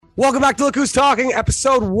Welcome back to Look Who's Talking,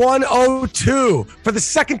 episode 102. For the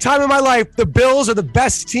second time in my life, the Bills are the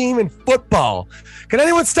best team in football. Can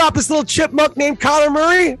anyone stop this little chipmunk named Kyler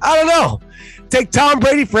Murray? I don't know. Take Tom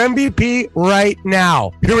Brady for MVP right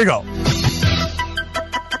now. Here we go.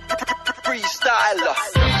 Freestyler.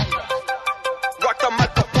 Rock the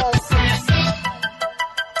microphone.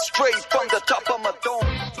 Straight from the top of my dome.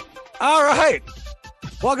 All right.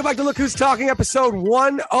 Welcome back to Look Who's Talking, episode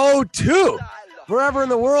 102. Wherever in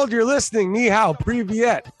the world you're listening, ni hao,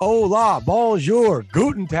 privyet, hola, bonjour,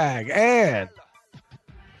 guten tag, and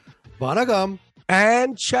Vanagam.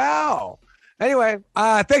 and ciao. Anyway,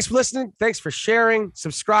 thanks for listening. Thanks for sharing,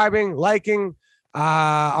 subscribing, liking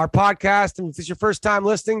our podcast. And if it's your first time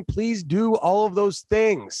listening, please do all of those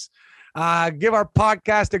things. Give our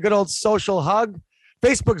podcast a good old social hug.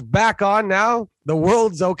 Facebook's back on now. The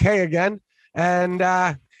world's okay again. And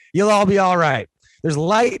you'll all be all right. There's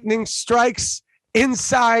lightning strikes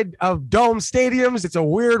inside of dome stadiums. It's a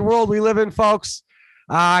weird world we live in, folks.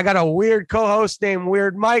 I got a weird co-host named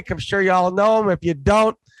Weird Mike. I'm sure y'all know him. If you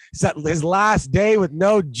don't, it's his last day with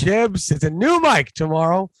no jibs. It's a new Mike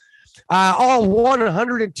tomorrow. All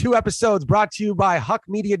 102 episodes brought to you by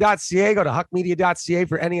huckmedia.ca. Go to huckmedia.ca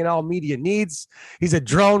for any and all media needs. He's a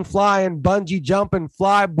drone flying, bungee jumping,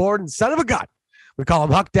 fly boarding son of a gun. We call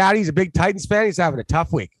him Huck Daddy. He's a big Titans fan. He's having a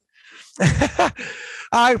tough week. For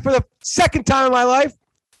the second time in my life,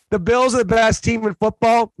 the Bills are the best team in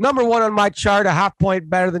football. Number one on my chart, a half point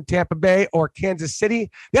better than Tampa Bay or Kansas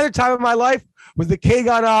City. The other time in my life was the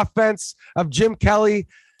K-Gun offense of Jim Kelly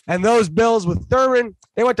and those Bills with Thurman.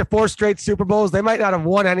 They went to 4 straight Super Bowls. They might not have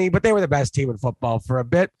won any, but they were the best team in football for a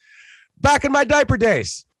bit. Back in my diaper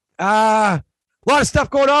days. A lot of stuff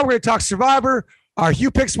going on. We're going to talk Survivor. Our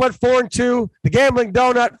Hugh picks went 4-2. The Gambling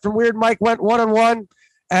Donut from Weird Mike went 1-1.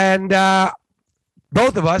 And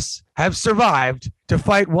both of us have survived to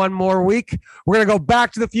fight one more week. We're going to go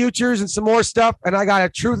back to the futures and some more stuff. And I got a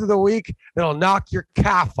truth of the week that'll knock your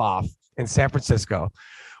calf off in San Francisco.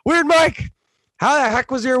 Weird Mike, how the heck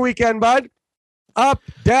was your weekend, bud? Up,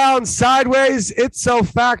 down, sideways, ipso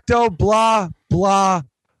facto, blah, blah,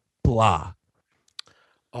 blah.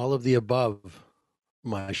 All of the above,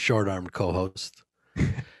 my short-armed co-host.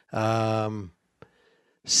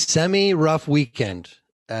 Semi-rough weekend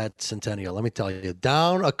at Centennial. Let me tell you,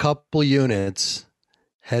 down a couple units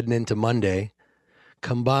heading into Monday,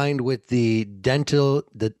 combined with the dental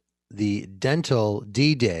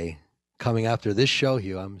D-Day coming after this show,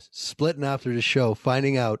 Hugh. I'm splitting after the show,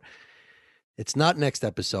 finding out it's not next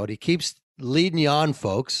episode. He keeps leading you on,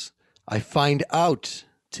 folks. I find out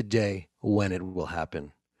today when it will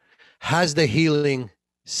happen. Has the healing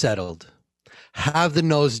settled? Have the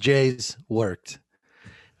nose J's worked?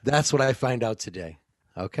 That's what I find out today.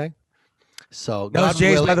 Okay. So Nose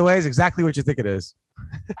J's, by the way, is exactly what you think it is.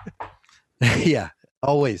 Yeah,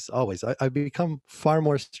 always. I become far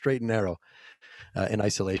more straight and narrow in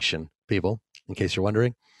isolation, people, in case you're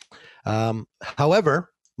wondering. However,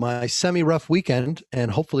 my semi-rough weekend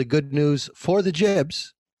and hopefully good news for the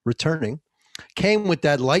Jibs returning came with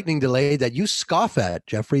that lightning delay that you scoff at,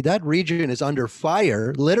 Jeffrey. That region is under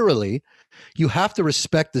fire, literally. You have to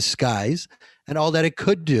respect the skies and all that it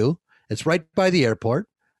could do. It's right by the airport.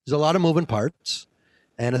 There's a lot of moving parts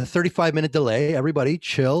and a 35-minute delay. Everybody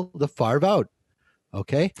chill the farv out,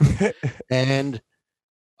 okay? And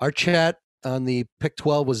our chat on the Pick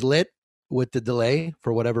 12 was lit with the delay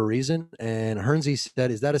for whatever reason. And Hernsey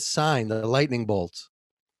said, is that a sign, the lightning bolt?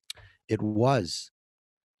 It was.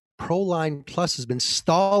 Proline Plus has been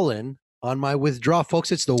stalling on my withdrawal.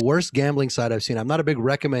 Folks, it's the worst gambling site I've seen. I'm not a big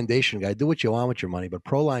recommendation guy. Do what you want with your money, but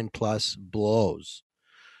Proline Plus blows.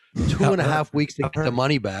 2.5 weeks to get the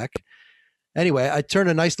money back. Anyway, I turned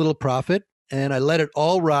a nice little profit, and I let it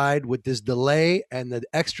all ride with this delay and the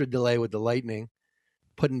extra delay with the lightning.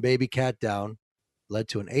 Putting Baby Cat down led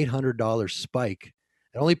to an $800 spike.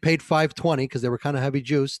 I only paid $520 because they were kind of heavy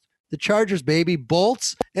juiced. The Chargers, baby,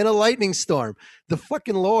 bolts in a lightning storm. The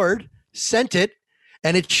fucking Lord sent it,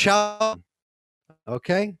 and it shot.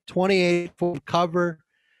 Okay? 28-foot cover,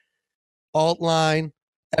 alt line,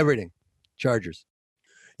 everything. Chargers.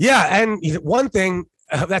 Yeah, and one thing,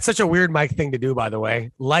 that's such a weird Mike thing to do, by the way.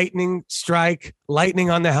 Lightning strike, lightning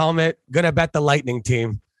on the helmet. Gonna bet the Lightning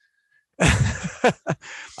team.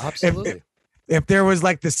 Absolutely. If there was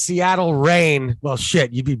like the Seattle rain, well,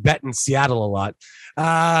 shit, you'd be betting Seattle a lot.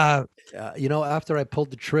 After I pulled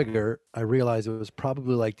the trigger, I realized it was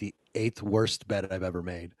probably like the 8th worst bet I've ever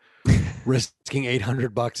made. Risking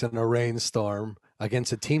 $800 in a rainstorm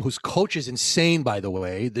against a team whose coach is insane, by the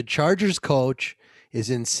way. The Chargers coach is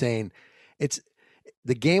insane. It's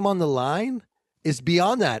the game on the line is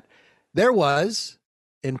beyond that. There was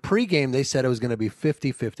in pregame, they said it was going to be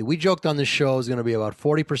 50-50. We joked on the show it was going to be about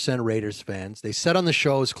 40% Raiders fans. They said on the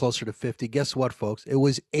show it was closer to 50. Guess what, folks? It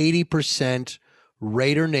was 80%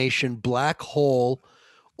 Raider Nation, black hole,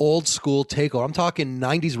 old school takeover. I'm talking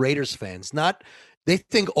 90s Raiders fans. Not they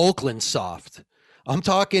think Oakland's soft. I'm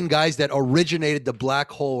talking guys that originated the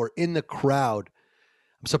black hole or in the crowd.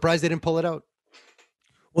 I'm surprised they didn't pull it out.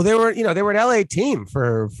 Well, they were an LA team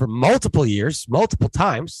for multiple years, multiple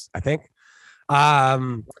times, I think. Last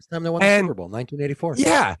time they won the Super Bowl, 1984.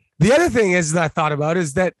 Yeah. The other thing is that I thought about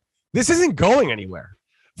is that this isn't going anywhere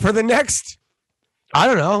for the next, I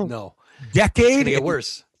don't know, decade. Get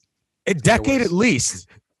worse. A decade at least.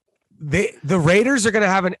 The Raiders are going to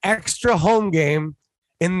have an extra home game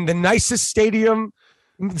in the nicest stadium,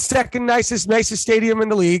 second nicest stadium in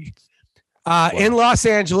the league, in Los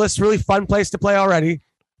Angeles. Really fun place to play already.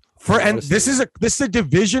 This is a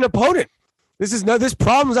division opponent. This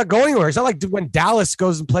problem's not going anywhere. It's not like when Dallas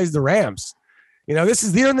goes and plays the Rams.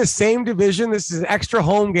 They're in the same division. This is an extra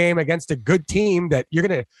home game against a good team that you're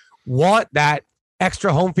going to want that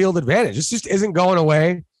extra home field advantage. This just isn't going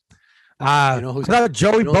away. I thought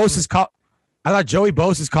Joey Bosa's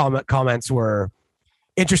comments were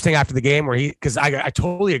interesting after the game because I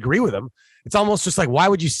totally agree with him. It's almost just like, why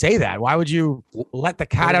would you say that? Why would you let the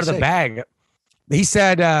cat out of the bag? He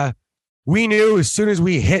said, we knew as soon as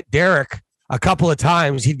we hit Derek a couple of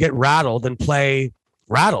times, he'd get rattled and play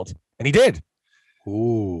rattled. And he did.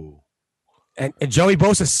 Ooh. And Joey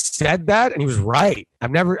Bosa said that, and he was right.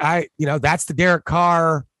 That's the Derek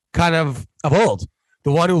Carr kind of old.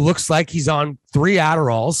 The one who looks like he's on 3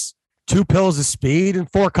 Adderalls, 2 pills of speed,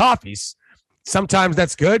 and 4 coffees. Sometimes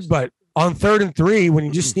that's good, but on 3rd and 3, when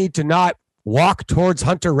you just need to not walk towards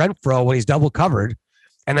Hunter Renfrow when he's double covered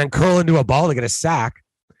and then curl into a ball to get a sack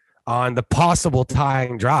on the possible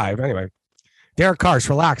tying drive. Anyway, Derek Carr,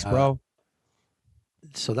 relax, bro.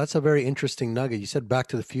 So that's a very interesting nugget. You said Back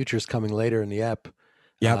to the Future is coming later in the app.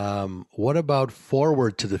 Yeah. What about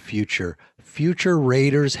Forward to the Future? Future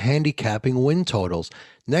Raiders handicapping win totals.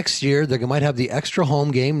 Next year, they might have the extra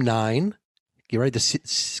home game, 9. You're right, the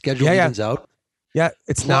schedule evens out. Yeah,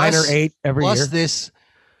 it's 9 or 8 every year. Plus this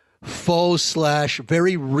faux /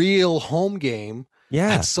 very real home game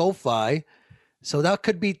at SoFi. So that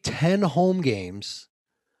could be 10 home games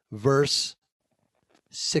versus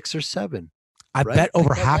 6 or 7. I bet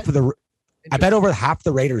over half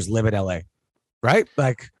the Raiders live in LA. Right?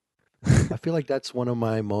 Like I feel like that's one of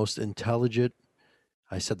my most intelligent.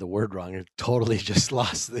 I said the word wrong. It totally just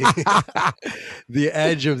lost the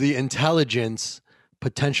edge of the intelligence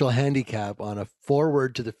potential handicap on a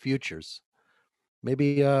Forward to the Futures.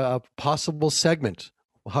 Maybe a possible segment.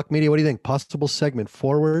 Huck Media, what do you think? Possible segment,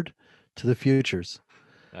 Forward to the Futures.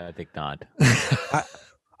 I think not.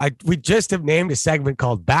 We just have named a segment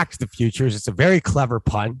called Back to the Futures. It's a very clever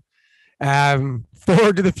pun.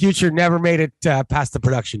 Forward to the Future never made it past the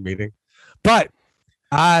production meeting, but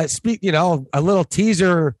a little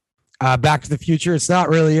teaser. Back to the Future. It's not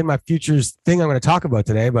really in my futures thing I'm going to talk about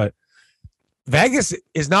today, but Vegas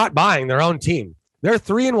is not buying their own team. They're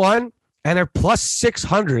 3-1 and they're plus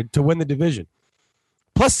 600 to win the division.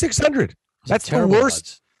 Plus 600. That's the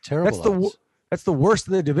worst. Terrible. That's the worst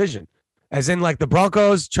in the division. As in, like, the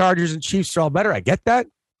Broncos, Chargers, and Chiefs are all better. I get that,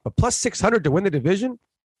 but plus 600 to win the division.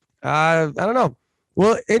 I don't know.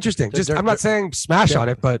 Well, interesting. I'm not saying smash on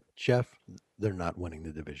it, but Jeff, they're not winning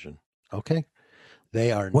the division. Okay,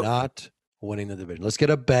 they are not winning the division. Let's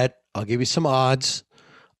get a bet. I'll give you some odds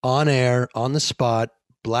on air, on the spot,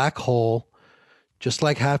 black hole, just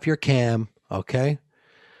like half your cam. Okay,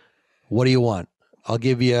 what do you want? I'll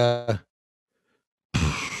give you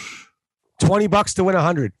 $20 to win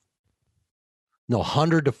 100. No,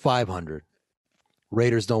 100 to 500.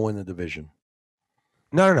 Raiders don't win the division.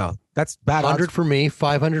 No. That's bad 100 odds. for me,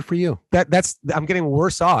 500 for you. I'm getting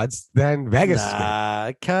worse odds than Vegas.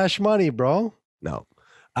 Cash money, bro. No.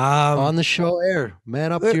 On the show air.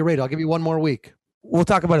 Man up to your rate. I'll give you one more week. We'll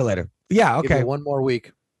talk about it later. Yeah, okay. Give you one more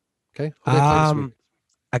week. Okay.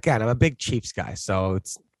 Again, I'm a big Chiefs guy, so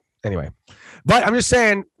it's anyway. But I'm just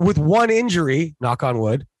saying, with one injury, knock on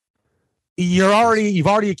wood, you've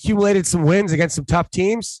already accumulated some wins against some tough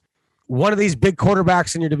teams. One of these big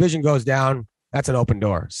quarterbacks in your division goes down. That's an open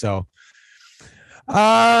door. So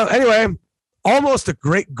anyway, almost a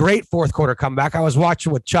great fourth quarter comeback. I was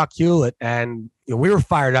watching with Chuck Hewlett, and we were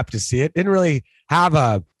fired up to see it. Didn't really have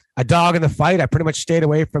a dog in the fight. I pretty much stayed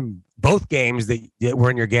away from both games that were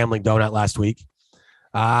in your gambling donut last week.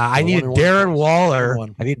 I needed Darren Waller.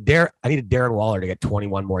 I needed Darren Waller to get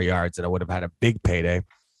 21 more yards, and I would have had a big payday.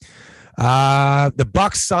 The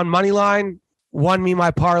Bucks on money line won me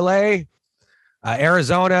my parlay.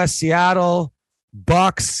 Arizona, Seattle,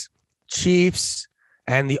 Bucks, Chiefs,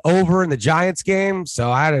 and the over in the Giants game.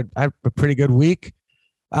 So I had a pretty good week.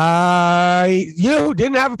 You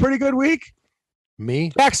didn't have a pretty good week?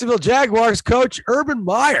 Me? Jacksonville Jaguars coach Urban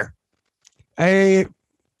Meyer. I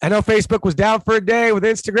know Facebook was down for a day with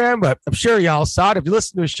Instagram, but I'm sure y'all saw it. If you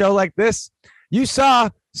listen to a show like this, you saw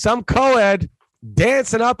some co-ed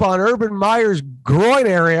dancing up on Urban Meyer's groin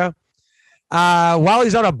area while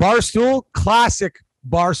he's on a bar stool. Classic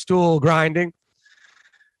bar stool grinding.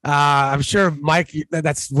 I'm sure, Mike,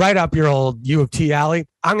 that's right up your old U of T alley.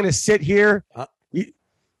 I'm going to sit here.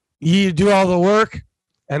 You do all the work,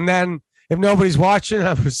 and then if nobody's watching,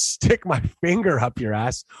 I'm going to stick my finger up your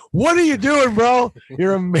ass. What are you doing, bro?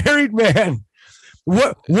 You're a married man.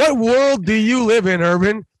 What world do you live in,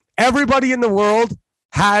 Urban? Everybody in the world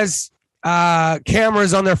has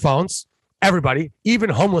cameras on their phones. Everybody, even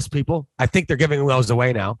homeless people. I think they're giving those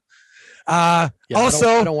away now. Also,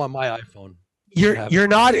 I don't want my iPhone. You're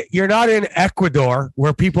not in Ecuador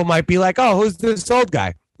where people might be like, oh, who's this old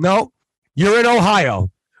guy? No, you're in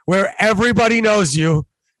Ohio where everybody knows you.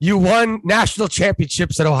 You won national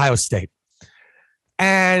championships at Ohio State.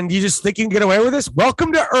 And you just think you can get away with this?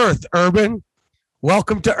 Welcome to Earth, Urban.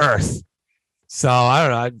 Welcome to Earth. So I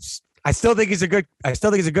don't know. I still think he's a good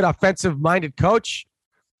offensive-minded coach.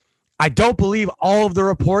 I don't believe all of the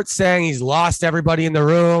reports saying he's lost everybody in the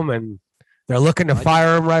room and they're looking to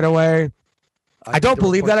fire him right away. I don't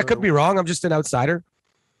believe that. I could be wrong. I'm just an outsider.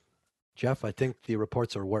 Jeff, I think the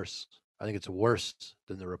reports are worse. I think it's worse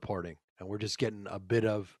than the reporting. And we're just getting a bit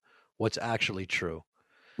of what's actually true.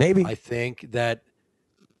 Maybe. I think that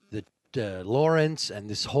the Lawrence and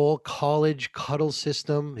this whole college cuddle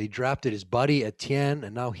system, he drafted his buddy Etienne,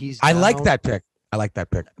 and now he's down. I like that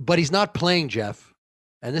pick. But he's not playing, Jeff.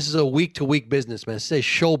 And this is a week-to-week business, man. It says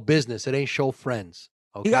show business. It ain't show friends.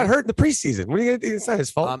 Okay? He got hurt in the preseason. What are you gonna do? It's not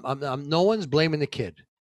his fault. No one's blaming the kid.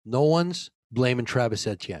 No one's blaming Travis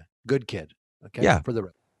Etienne. Good kid. Okay. Yeah.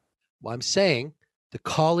 Well, I'm saying the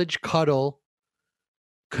college cuddle,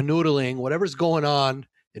 canoodling, whatever's going on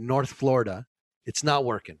in North Florida, it's not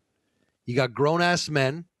working. You got grown-ass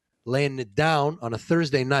men laying it down on a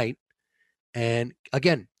Thursday night and,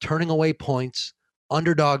 again, turning away points,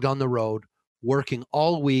 underdogged on the road, working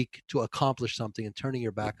all week to accomplish something and turning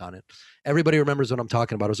your back on it. Everybody remembers what I'm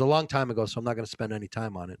talking about. It was a long time ago, so I'm not going to spend any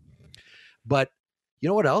time on it. But you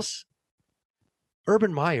know what else?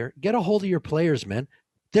 Urban Meyer, get a hold of your players, man.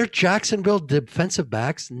 Their Jacksonville defensive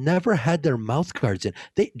backs never had their mouth guards in.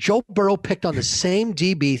 Joe Burrow picked on the same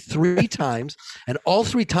DB 3 times, and all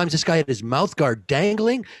 3 times this guy had his mouth guard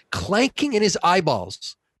dangling, clanking in his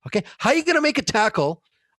eyeballs. Okay? How are you going to make a tackle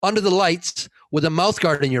under the lights with a mouth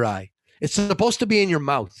guard in your eye? It's supposed to be in your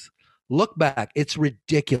mouth. Look back. It's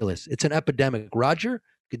ridiculous. It's an epidemic. Roger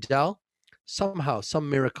Goodell, somehow, some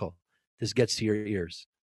miracle, this gets to your ears.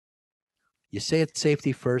 You say it's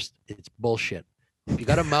safety first. It's bullshit. If you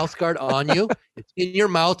got a mouth guard on you, it's in your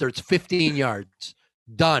mouth or it's 15 yards.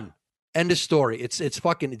 Done. End of story. It's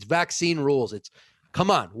vaccine rules.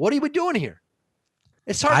 Come on. What are we doing here?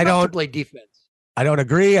 It's hard not to play defense. I don't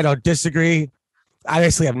agree. I don't disagree. I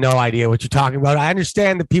honestly have no idea what you're talking about. I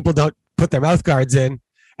understand that people don't put their mouth guards in.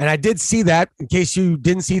 And I did see that. In case you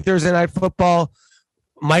didn't see Thursday Night Football,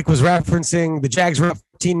 Mike was referencing the Jags were up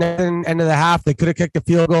 14-0 end of the half. They could have kicked a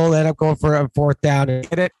field goal. They ended up going for a 4th down and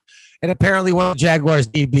hit it. And apparently one of the Jaguars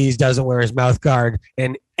DBs doesn't wear his mouth guard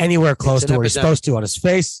and anywhere close to where he's supposed to on his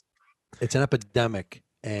face. It's an epidemic.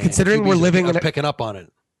 And considering we're living in picking up on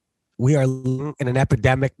it. We are living in an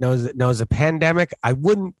epidemic knows a pandemic. I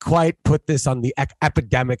wouldn't quite put this on the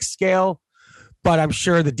epidemic scale, but I'm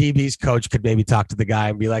sure the DB's coach could maybe talk to the guy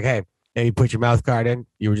and be like, hey, maybe put your mouth guard in.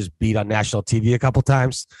 You were just beat on national TV a couple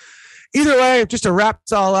times. Either way, just to wrap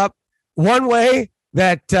this all up, one way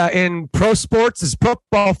that in pro sports is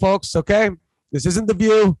football, folks, okay? This isn't The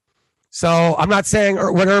View. So I'm not saying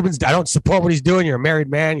what Urban's – I don't support what he's doing. You're a married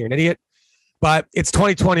man. You're an idiot. But it's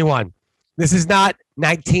 2021. This is not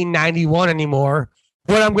 1991 anymore.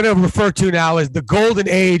 What I'm going to refer to now is the golden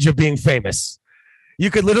age of being famous. You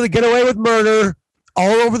could literally get away with murder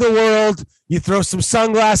all over the world. You throw some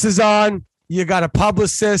sunglasses on. You got a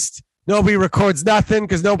publicist. Nobody records nothing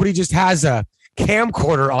because nobody just has a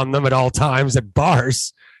camcorder on them at all times at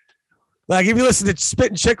bars. Like if you listen to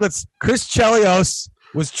Spittin' Chicklets, Chris Chelios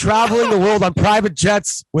was traveling the world on private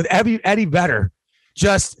jets with Eddie Vedder.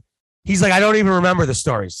 He's like, I don't even remember the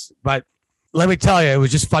stories, but let me tell you, it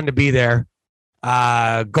was just fun to be there.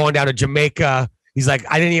 Going down to Jamaica. He's like,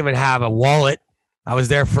 I didn't even have a wallet. I was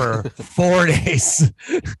there for 4 days.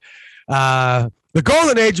 The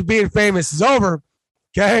golden age of being famous is over.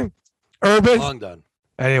 Okay. Urban. Long done.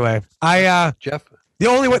 Anyway, Jeff,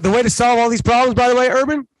 The way to solve all these problems, by the way,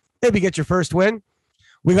 Urban, maybe get your first win.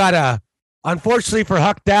 We got unfortunately for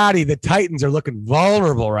Huck Daddy, the Titans are looking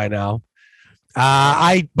vulnerable right now.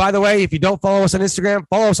 By the way, if you don't follow us on Instagram,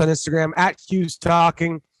 follow us on Instagram at Hughes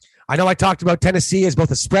Talking. I know I talked about Tennessee as both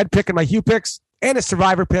a spread pick in my Hugh picks and a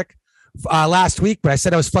survivor pick last week, but I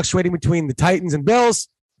said I was fluctuating between the Titans and Bills.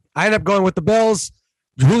 I ended up going with the Bills.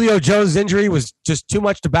 Julio Jones' injury was just too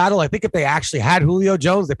much to battle. I think if they actually had Julio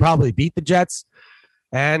Jones, they probably beat the Jets.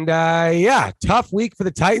 And tough week for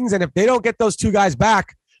the Titans. And if they don't get those two guys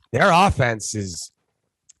back, their offense is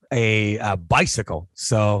a bicycle.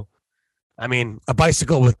 So, I mean, a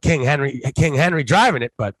bicycle with King Henry driving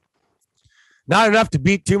it, but not enough to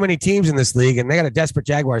beat too many teams in this league. And they got a desperate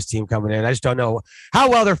Jaguars team coming in. I just don't know how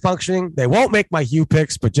well they're functioning. They won't make my Hugh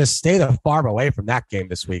picks, but just stay the farm away from that game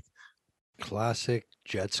this week. Classic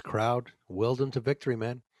Jets crowd willed them to victory,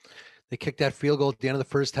 man. They kicked that field goal at the end of the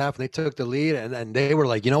first half, and they took the lead, and they were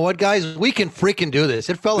like, you know what, guys? We can freaking do this.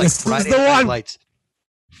 It felt like Friday Night Lights.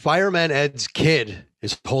 Fireman Ed's kid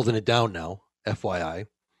is holding it down now, FYI.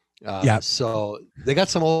 So they got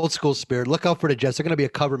some old school spirit. Look out for the Jets. They're going to be a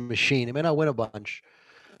cover machine. They may not win a bunch,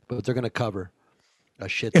 but they're going to cover a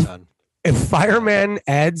shit ton. If Fireman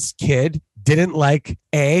Ed's kid didn't like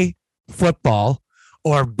A, football,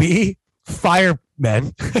 or B,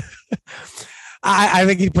 firemen, I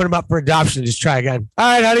think he'd put him up for adoption. Just try again. All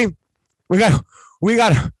right, honey, we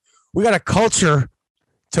got a culture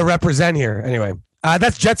to represent here. Anyway,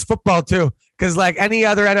 that's Jets football too, because like any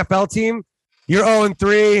other NFL team, you're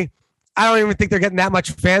 0-3. I don't even think they're getting that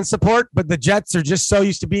much fan support, but the Jets are just so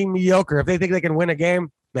used to being mediocre. If they think they can win a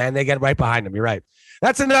game, man, they get right behind them. You're right.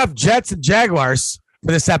 That's enough Jets and Jaguars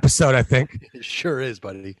for this episode, I think. It sure is,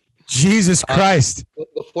 buddy. Jesus Christ.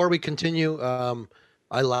 Before we continue,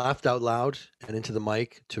 I laughed out loud and into the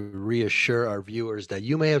mic to reassure our viewers that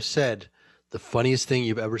you may have said the funniest thing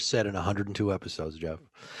you've ever said in 102 episodes, Jeff.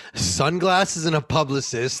 Sunglasses and a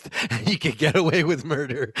publicist, and you can get away with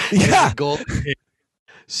murder. Yeah.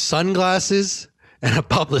 Sunglasses and a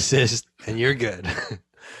publicist, and you're good.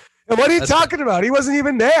 And what are you talking about? He wasn't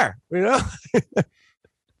even there, you know?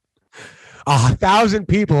 1,000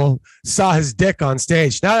 people saw his dick on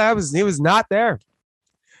stage. No, he was not there.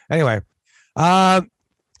 Anyway, our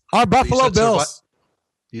Buffalo Bills.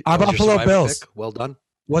 Our Buffalo Bills. Pick? Well done.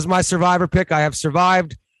 Was my survivor pick. I have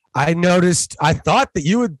survived. I thought that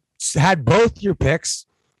you had both your picks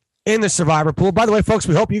in the survivor pool. By the way, folks,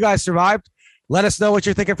 we hope you guys survived. Let us know what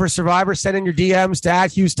you're thinking for survivor. Send in your DMs to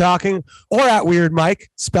 @HughesTalking or @Weird Mike,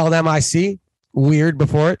 spelled M-I-C, weird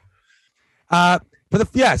before it.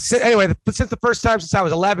 Anyway, since the first time since I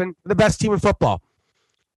was 11, the best team in football.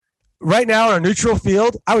 Right now on a neutral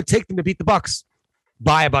field, I would take them to beat the Bucs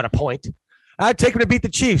by about a point. I'd take them to beat the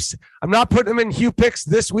Chiefs. I'm not putting them in Hugh picks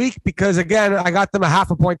this week because, again, I got them a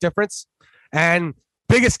half a point difference. And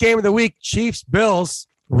biggest game of the week, Chiefs-Bills,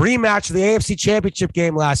 rematch of the AFC Championship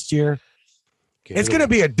game last year. It's going to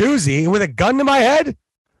be a doozy. With a gun to my head,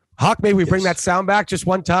 Hawk, maybe we bring that sound back just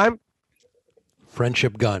one time.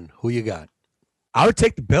 Friendship gun. Who you got? I would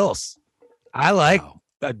take the Bills. I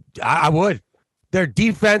would. Their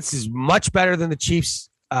defense is much better than the Chiefs'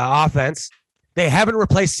 offense. They haven't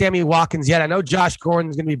replaced Sammy Watkins yet. I know Josh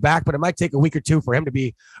Gordon's going to be back, but it might take a week or two for him to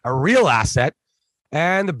be a real asset.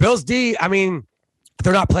 And the Bills D, I mean,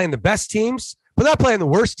 they're not playing the best teams, but they're not playing the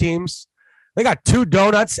worst teams. They got two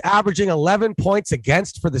donuts averaging 11 points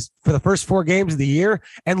against for the first 4 games of the year,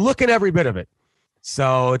 and look at every bit of it.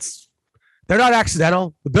 So they're not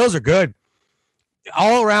accidental. The Bills are good.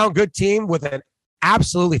 All around good team with an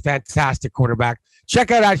absolutely fantastic quarterback. Check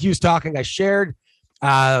out Hughes Talking. I shared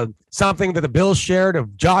something that the Bills shared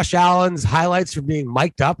of Josh Allen's highlights from being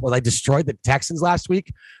mic'd up when they destroyed the Texans last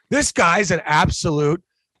week. This guy's an absolute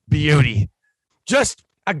beauty. Just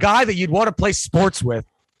a guy that you'd want to play sports with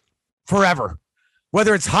forever.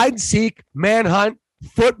 Whether it's hide and seek, manhunt,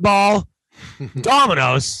 football,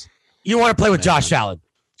 dominoes, you want to play with Josh Allen.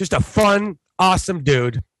 Just a fun, awesome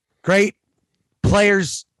dude. Great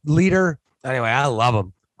players, leader. Anyway, I love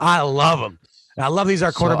him. I love him. And I love he's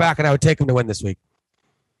our quarterback, and I would take him to win this week.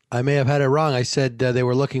 I may have had it wrong. I said they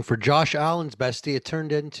were looking for Josh Allen's bestie. It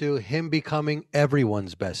turned into him becoming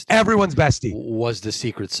everyone's bestie. Everyone's bestie was the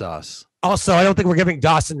secret sauce. Also, I don't think we're giving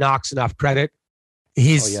Dawson Knox enough credit.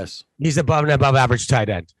 He's above and above average tight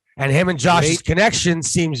end. And him and Josh's connection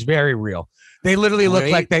seems very real. They literally look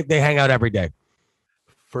like they hang out every day.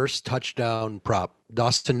 First touchdown prop,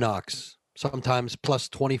 Dawson Knox, sometimes plus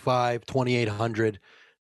 25, 2,800.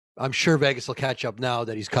 I'm sure Vegas will catch up now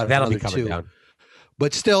that he's cut another 2. Down.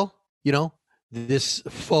 But still, this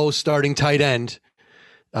faux starting tight end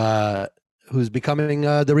who's becoming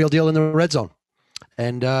the real deal in the red zone.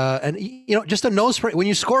 And just a nose for when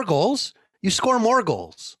you score goals, you score more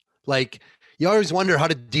goals. Like you always wonder, how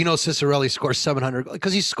did Dino Ciccarelli score 700?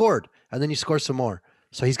 Because he scored, and then you score some more.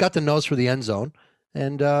 So he's got the nose for the end zone,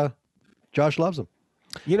 and Josh loves him.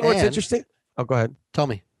 You know what's interesting? Oh, go ahead. Tell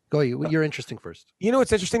me. Go. You're interesting first. You know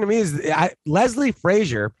what's interesting to me is Leslie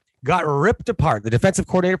Frazier got ripped apart. The defensive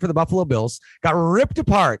coordinator for the Buffalo Bills got ripped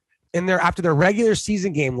apart after their regular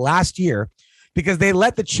season game last year because they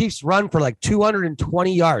let the Chiefs run for like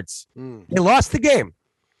 220 yards. They lost the game,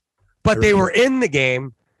 but they were in the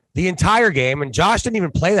game the entire game, and Josh didn't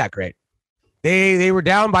even play that great. They were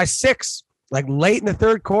down by 6, like late in the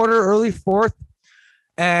third quarter, early fourth,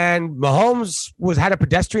 and Mahomes had a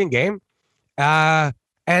pedestrian game.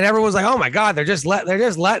 And everyone was like, "Oh my God, they're just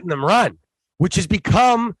letting them run," which has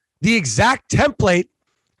become the exact template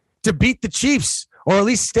to beat the Chiefs, or at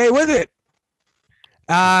least stay with it.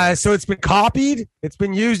 So it's been copied. It's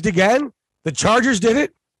been used again. The Chargers did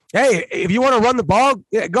it. Hey, if you want to run the ball,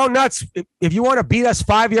 go nuts. If you want to beat us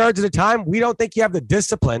 5 yards at a time, we don't think you have the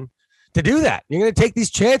discipline to do that. You're going to take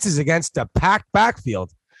these chances against a packed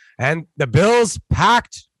backfield. And the Bills'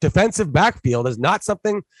 packed defensive backfield is not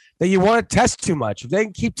something that you want to test too much. If they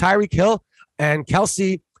can keep Tyreek Hill and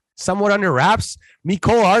Kelsey somewhat under wraps,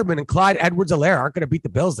 Mecole Hardman and Clyde Edwards-Helaire aren't going to beat the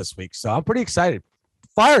Bills this week. So I'm pretty excited.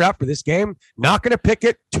 Fired up for this game. Not going to pick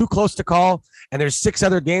it. Too close to call. And there's 6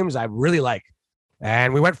 other games I really like.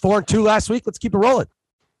 And we went 4-2 last week. Let's keep it rolling.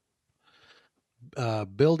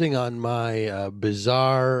 Building on my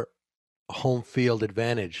bizarre home field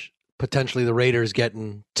advantage, potentially the Raiders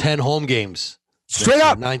getting 10 home games. Straight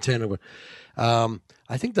up. 9-10.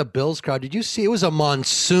 I think the Bills crowd, did you see? It was a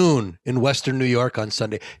monsoon in Western New York on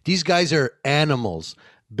Sunday. These guys are animals.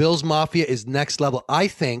 Bills Mafia is next level. I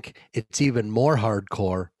think it's even more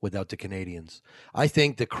hardcore without the Canadians. I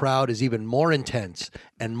think the crowd is even more intense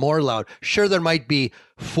and more loud. Sure, there might be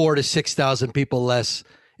 4,000 to 6,000 people less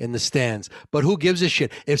in the stands, but who gives a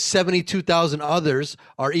shit? If 72,000 others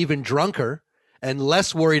are even drunker and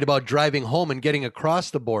less worried about driving home and getting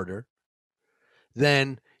across the border,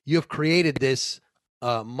 then you have created this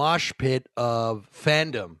mosh pit of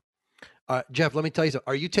fandom. Jeff, let me tell you something.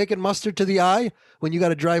 Are you taking mustard to the eye when you got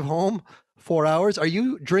to drive home 4 hours? Are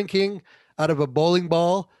you drinking out of a bowling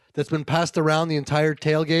ball that's been passed around the entire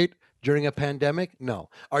tailgate during a pandemic? No.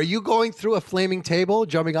 Are you going through a flaming table,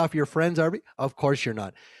 jumping off your friend's RV? Of course you're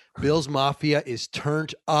not. Bills Mafia is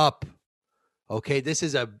turned up. Okay, this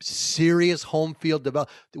is a serious home field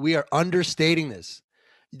development. We are understating this.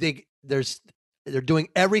 They're doing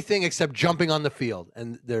everything except jumping on the field,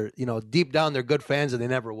 and they're deep down they're good fans, and they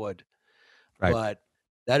never would. Right. But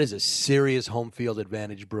that is a serious home field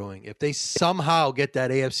advantage brewing. If they somehow get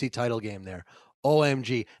that AFC title game there,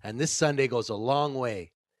 OMG. And this Sunday goes a long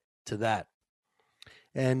way to that.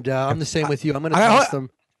 And I'm the same with you. I'm going to toss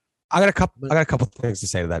them. I got a couple things to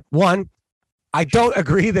say to that. One, I don't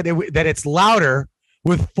agree that it's louder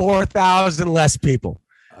with 4,000 less people.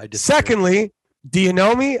 Secondly, do you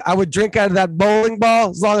know me? I would drink out of that bowling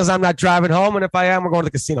ball as long as I'm not driving home. And if I am, we're going to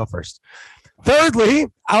the casino first. Thirdly,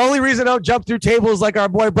 the only reason I don't jump through tables like our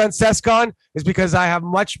boy Brent Sescon is because I have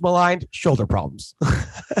much maligned shoulder problems.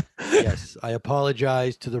 Yes, I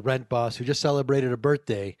apologize to the rent boss who just celebrated a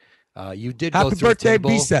birthday. You did go through a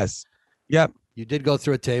table. Happy birthday, B says. Yep. You did go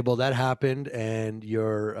through a table. That happened, and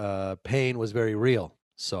your pain was very real.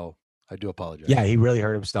 So I do apologize. Yeah, he really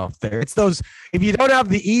hurt himself there. It's those, if you don't have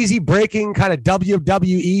the easy breaking kind of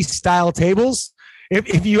WWE style tables,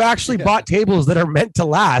 if you actually bought tables that are meant to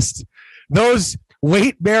last, those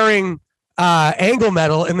weight-bearing angle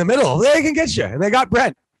metal in the middle, they can get you. And they got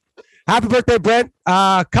Brent. Happy birthday, Brent.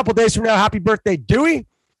 A couple days from now, happy birthday, Dewey.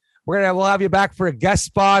 We'll have you back for a guest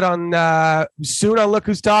spot on soon on Look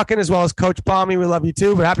Who's Talking, as well as Coach Palmy. We love you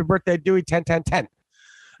too. But happy birthday, Dewey. 10-10-10.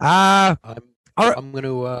 I'm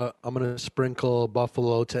gonna sprinkle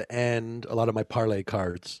Buffalo to end a lot of my parlay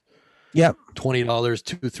cards. Yep. $20,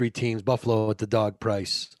 2-3 teams. Buffalo at the dog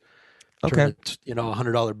price. Okay. Turn a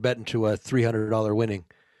 $100 bet into a $300 winning.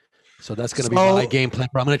 So that's going to be my game plan.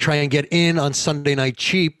 I'm going to try and get in on Sunday night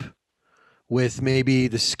cheap with maybe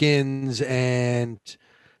the Skins and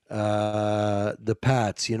the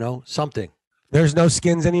Pats. Something. There's no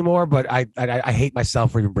Skins anymore, but I hate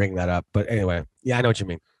myself for even bringing that up. But anyway, yeah, I know what you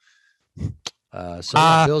mean.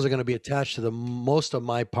 The Bills are going to be attached to the most of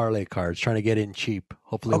my parlay cards, trying to get in cheap.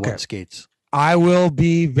 Hopefully, one skates. I will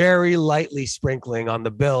be very lightly sprinkling on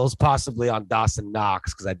the Bills, possibly on Dawson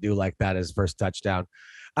Knox, because I do like that as first touchdown.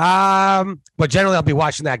 But generally, I'll be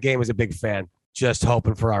watching that game as a big fan, just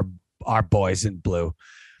hoping for our boys in blue.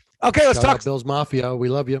 Okay, let's talk Bills Mafia. We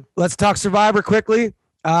love you. Let's talk Survivor quickly.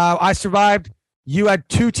 I survived. You had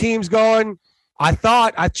 2 teams going.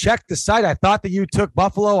 I checked the site. I thought that you took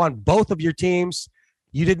Buffalo on both of your teams.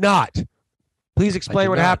 You did not. Please explain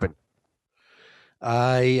what happened.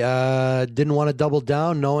 I didn't want to double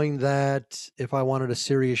down, knowing that if I wanted a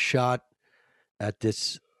serious shot at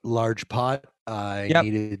this large pot, I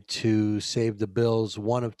needed to save the Bills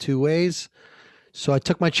one of two ways. So I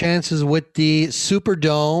took my chances with the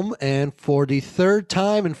Superdome, and for the third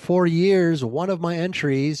time in 4 years, one of my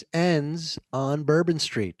entries ends on Bourbon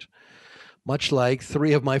Street, much like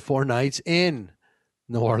 3 of my 4 nights in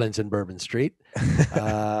New Orleans and Bourbon Street.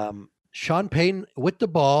 Sean Payton with the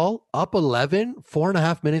ball, up 11,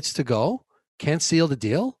 4.5 minutes to go. Can't seal the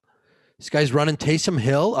deal. This guy's running Taysom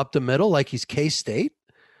Hill up the middle like he's K-State.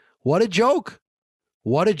 What a joke.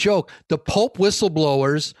 What a joke. The Pope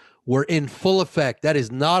whistleblowers were in full effect. That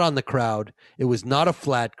is not on the crowd. It was not a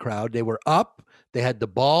flat crowd. They were up. They had the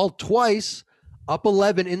ball twice, up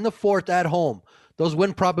 11 in the fourth at home. Those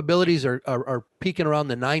win probabilities are peaking around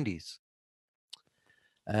the 90s.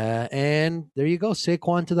 And there you go.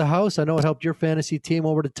 Saquon to the house. I know it helped your fantasy team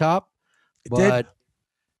over the top, but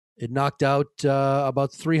it knocked out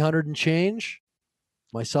about 300 and change,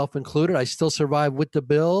 myself included. I still survive with the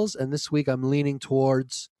Bills, and this week I'm leaning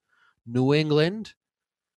towards New England.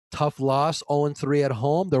 Tough loss, 0-3 at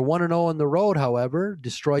home. They're 1-0 on the road, however.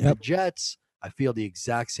 Destroyed the Jets. I feel the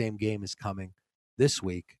exact same game is coming this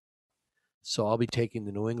week. So I'll be taking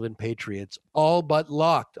the New England Patriots, all but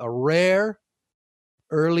locked. A rare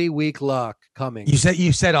early week lock coming.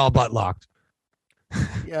 You said all but locked.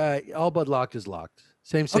 Yeah, all but locked is locked.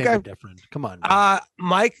 Same, but different. Come on.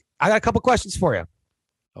 Mike, I got a couple questions for you.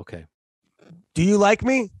 Okay. Do you like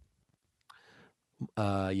me?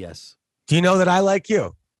 Yes. Do you know that I like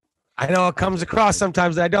you? I know it comes across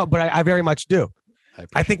sometimes that I don't, but I very much do.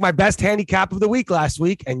 I think my best handicap of the week last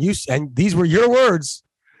week, and these were your words,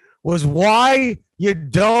 was why you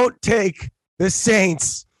don't take the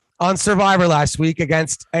Saints on Survivor last week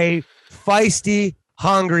against a feisty,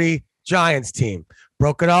 hungry Giants team.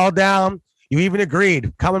 Broke it all down. You even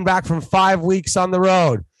agreed. Coming back from 5 weeks on the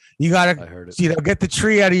road, you got to get the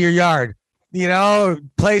tree out of your yard.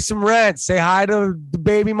 Play some rent. Say hi to the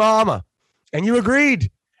baby mama. And you agreed.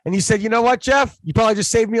 And you said, you know what, Jeff? You probably just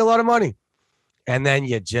saved me a lot of money. And then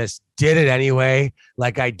you just did it anyway,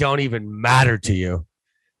 like I don't even matter to you.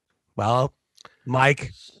 Well, Mike,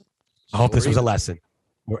 I hope this was a lesson.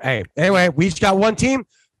 Anyway, we each got one team.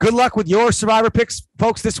 Good luck with your Survivor picks,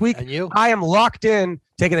 folks, this week. And you? I am locked in,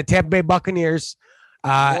 taking the Tampa Bay Buccaneers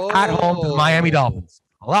at home to the Miami Dolphins.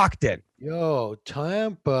 Locked in. Yo,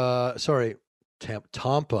 Tampa.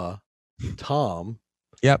 Tom.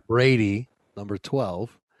 Yep. Brady, number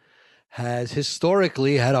 12, has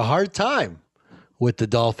historically had a hard time with the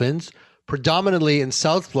Dolphins, predominantly in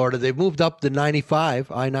South Florida. They've moved up the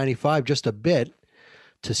I-95 just a bit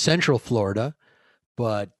to Central Florida,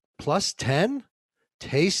 but plus 10,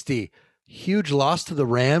 tasty. Huge loss to the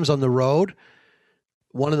Rams on the road.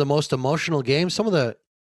 One of the most emotional games. Some of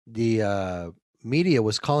the media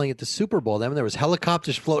was calling it the Super Bowl. Then there was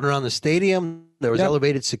helicopters floating around the stadium. There was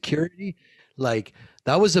elevated security. Like,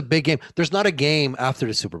 that was a big game. There's not a game after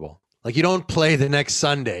the Super Bowl. Like, you don't play the next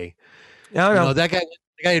Sunday. No. That guy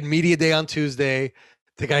had media day on Tuesday.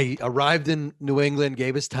 The guy arrived in New England,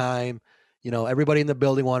 gave his time. Everybody in the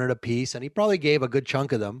building wanted a piece, and he probably gave a good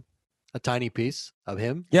chunk of them a tiny piece of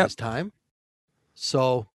him, his time.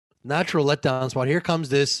 So, natural letdown spot. Here comes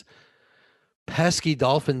this pesky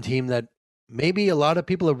Dolphin team that maybe a lot of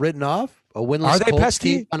people have written off. A winless Are they Colts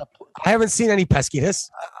pesky? team. I haven't seen any peskiness.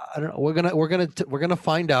 I don't know. We're gonna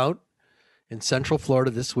find out in Central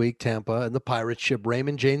Florida this week. Tampa and the Pirates ship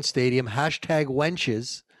Raymond James Stadium.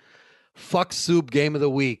 #wenches. Fuck soup game of the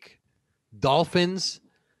week. Dolphins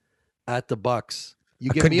at the Bucks. You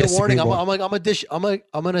give me a warning. I'm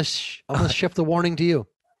gonna shift the warning to you.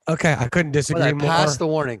 Okay, I couldn't disagree more. I passed the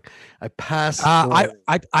warning. I passed.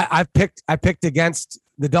 I picked against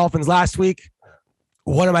the Dolphins last week.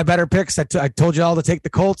 One of my better picks. I told you all to take the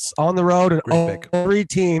Colts on the road, and every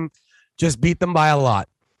team just beat them by a lot.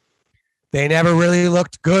 They never really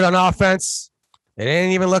looked good on offense. They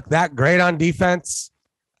didn't even look that great on defense.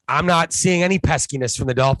 I'm not seeing any peskiness from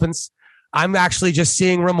the Dolphins. I'm actually just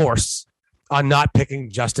seeing remorse on not picking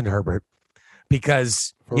Justin Herbert,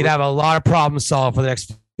 because you'd have a lot of problems solved for the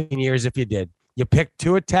next 15 years if you did. You picked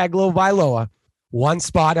Tua Tagovailoa one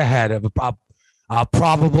spot ahead of a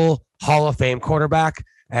probable Hall of Fame quarterback,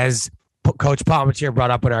 as Coach Palmetier brought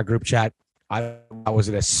up in our group chat. That was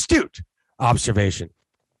an astute observation.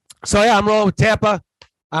 So, I'm rolling with Tampa.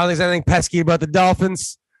 I don't think there's anything pesky about the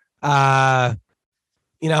Dolphins. Unless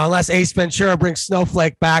Ace Ventura brings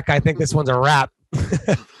Snowflake back, I think this one's a wrap.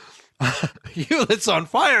 It's on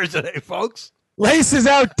fire today, folks. Laces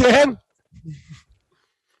out, Dan.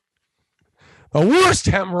 The worst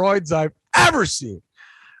hemorrhoids I've ever seen.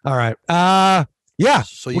 All right. Yeah.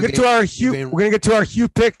 So We're gonna get to our Hugh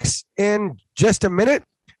picks in just a minute.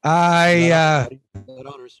 I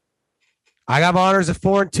got honors at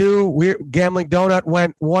 4-2. Gambling Donut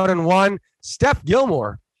went 1-1. Steph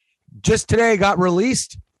Gilmore just today got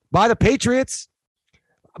released by the Patriots.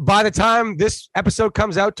 By the time this episode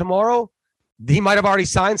comes out tomorrow, he might have already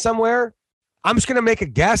signed somewhere. I'm just going to make a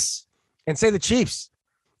guess and say the Chiefs.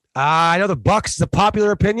 I know the Bucks is a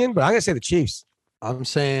popular opinion, but I'm going to say the Chiefs. I'm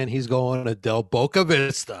saying he's going to Del Boca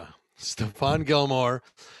Vista. Stephon Gilmore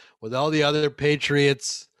with all the other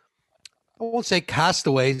Patriots. I won't say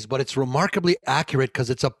castaways, but it's remarkably accurate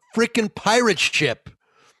because it's a freaking pirate ship.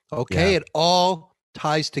 Okay, It all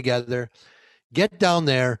ties together. Get down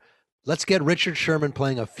there. Let's get Richard Sherman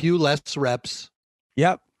playing a few less reps.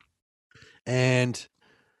 Yep. And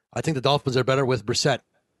I think the Dolphins are better with Brissett.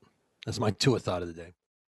 That's my Tua thought of the day.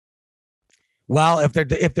 Well, if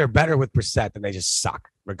they're better with Brissett, then they just suck,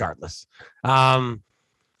 regardless. You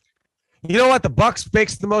know what? The Bucks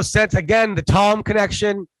makes the most sense. Again, the Tom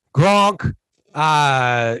connection, Gronk.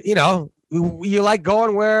 You like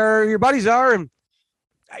going where your buddies are, and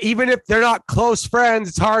even if they're not close friends,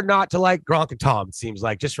 it's hard not to like Gronk and Tom. It seems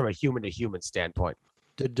like, just from a human to human standpoint.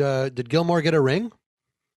 Did Gilmore get a ring?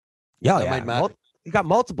 Yeah. He got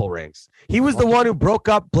multiple rings. He was the one who broke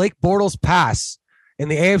up Blake Bortles' pass in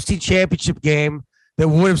the AFC Championship game that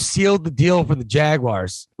would have sealed the deal for the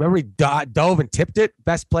Jaguars. Remember, he dove and tipped it.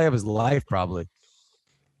 Best play of his life, probably.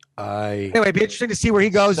 Anyway, it'd be interesting to see where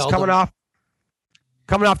he goes. He's coming off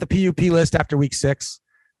the PUP list after week 6.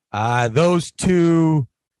 Those two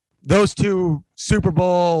Super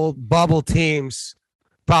Bowl bubble teams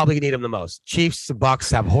probably need him the most. Chiefs and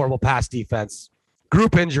Bucks have horrible pass defense.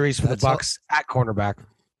 Group injuries for the Bucks at cornerback.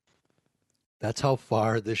 That's how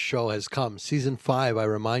far this show has come. Season 5, I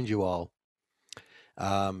remind you all.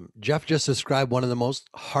 Jeff just described one of the most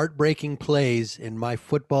heartbreaking plays in my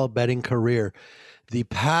football betting career. The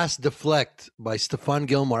pass deflect by Stephon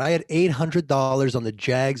Gilmore. I had $800 on the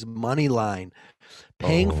Jags money line,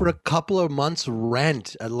 paying for a couple of months'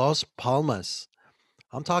 rent at Las Palmas.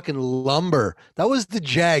 I'm talking lumber. That was the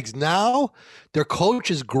Jags. Now their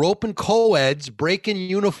coach is groping co-eds, breaking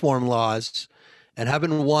uniform laws, and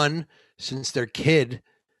haven't won since their kid,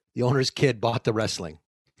 the owner's kid, bought the wrestling.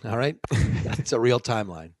 All right? That's a real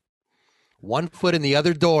timeline. 1 foot in the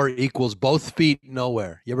other door equals both feet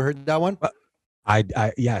nowhere. You ever heard that one?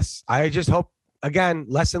 Yes. I just hope, again,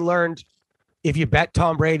 lesson learned. If you bet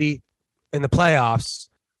Tom Brady in the playoffs,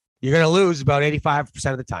 you're going to lose about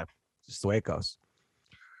 85% of the time. Just the way it goes.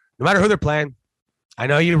 No matter who they're playing. I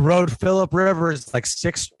know you rode Phillip Rivers like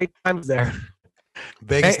 6 straight times there.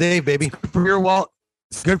 Vegas Dave, baby. For your wallet.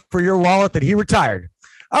 It's good for your wallet that he retired.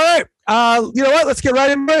 All right. You know what? Let's get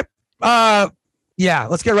right into it. Let's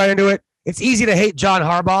get right into it. It's easy to hate John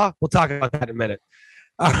Harbaugh. We'll talk about that in a minute.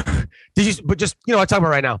 I talk about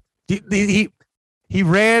right now. He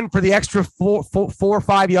ran for the extra 4 or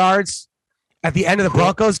 5 yards at the end of the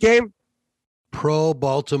Broncos game. Pro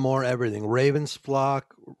Baltimore, everything. Ravens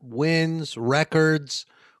flock, wins, records,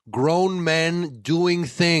 grown men doing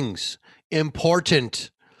things.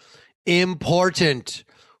 Important.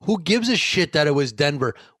 Who gives a shit that it was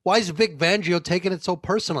Denver? Why is Vic Fangio taking it so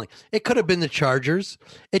personally? It could have been the Chargers.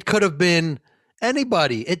 It could have been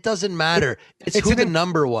anybody. It doesn't matter. It's who the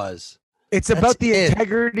number was. It's about the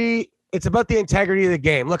integrity. It's about the integrity of the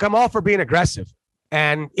game. Look, I'm all for being aggressive.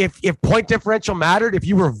 And if point differential mattered, if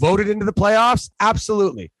you were voted into the playoffs,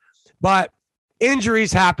 absolutely. But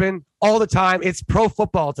injuries happen all the time. It's pro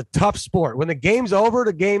football. It's a tough sport. When the game's over,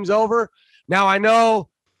 the game's over. Now, I know,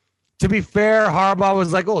 to be fair, Harbaugh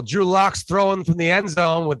was like, Drew Lock's throwing from the end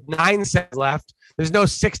zone with 9 seconds left. There's no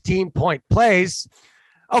 16-point plays.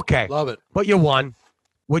 Okay. Love it. But you won.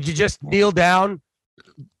 Would you just kneel down?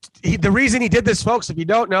 The reason he did this, folks, if you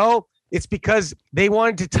don't know, it's because they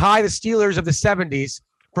wanted to tie the Steelers of the 70s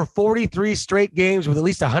for 43 straight games with at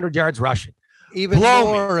least 100 yards rushing. Even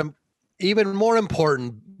more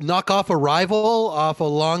important, knock off a rival off a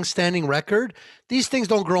long-standing record. These things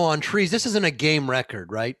don't grow on trees. This isn't a game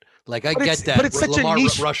record, right? Like, I get that. But it's such a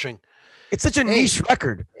niche rushing. It's such a niche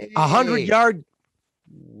record. 100-yard.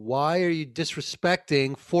 Why are you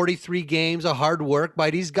disrespecting 43 games of hard work by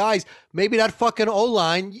these guys? Maybe that fucking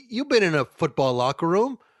O-line, you've been in a football locker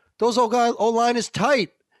room. Those O-line is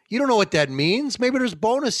tight. You don't know what that means. Maybe there's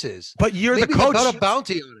bonuses. But you're Maybe the coach. Got a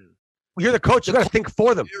bounty on it. You're the coach. You got to think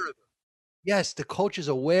for them. Yes, the coach is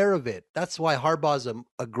aware of it. That's why Harbaugh's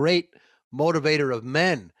a great motivator of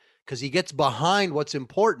men, because he gets behind what's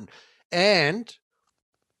important. And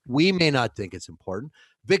We may not think it's important.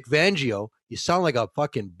 Vic Fangio, you sound like a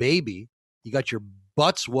fucking baby. You got your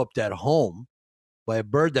butts whooped at home by a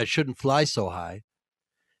bird that shouldn't fly so high.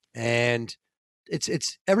 And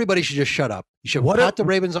it's everybody should just shut up. You should pat the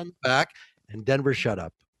Ravens on the back and Denver shut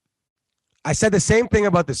up. I said the same thing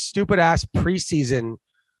about the stupid ass preseason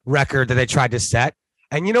record that they tried to set.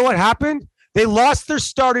 And you know what happened? They lost their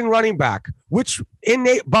starting running back, which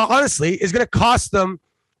but honestly is going to cost them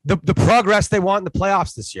the progress they want in the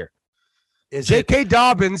playoffs this year. J.K.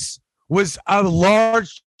 Dobbins was a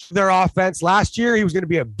large their offense last year. He was going to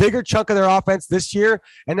be a bigger chunk of their offense this year,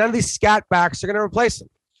 and none of these scat backs are going to replace him.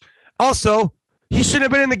 Also, he shouldn't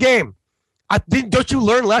have been in the game. Don't you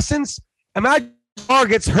learn lessons? Imagine Lamar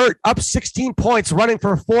gets hurt, up 16 points, running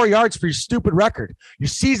for 4 yards for your stupid record. Your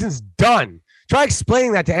season's done. Try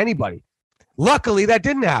explaining that to anybody. Luckily, that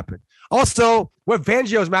didn't happen. Also, what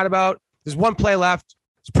Fangio's mad about, there's one play left.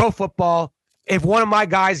 It's pro football. If one of my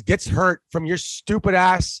guys gets hurt from your stupid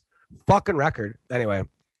ass fucking record, anyway,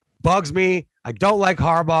 bugs me. I don't like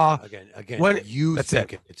Harbaugh. Again, you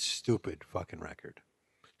think it's stupid fucking record.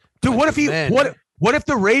 Dude, what if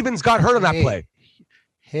the Ravens got hurt on that play?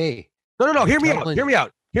 Hey. No. Hear me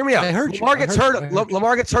out. I heard you. Lamar gets hurt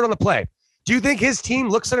on the play. Do you think his team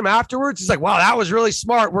looks at him afterwards? He's like, wow, that was really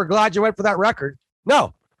smart. We're glad you went for that record.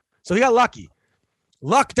 No. So he got lucky.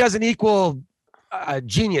 Luck doesn't equal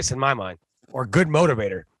genius in my mind or good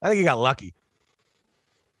motivator. I think he got lucky.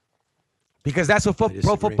 Because that's what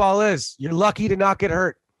pro football is. You're lucky to not get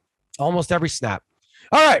hurt almost every snap.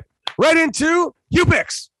 All right. Right into you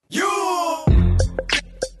picks.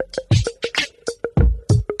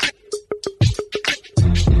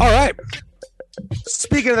 All right.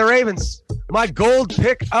 Speaking of the Ravens, my gold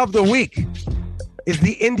pick of the week is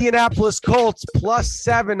the Indianapolis Colts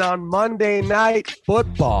 +7 on Monday Night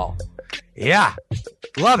Football. Yeah,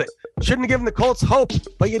 love it. Shouldn't have given the Colts hope,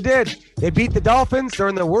 but you did. They beat the Dolphins. They're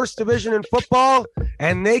in the worst division in football,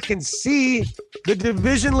 and they can see the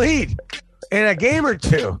division lead in a game or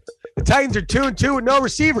two. The Titans are 2-2 with no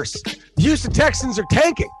receivers. The Houston Texans are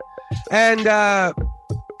tanking. And,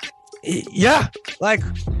 yeah, like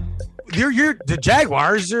the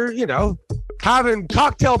Jaguars are, having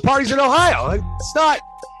cocktail parties in Ohio. Like, it's not.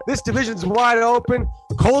 This division's wide open.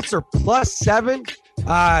 Colts are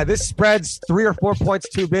 +7. This spread's 3 or 4 points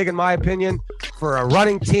too big, in my opinion, for a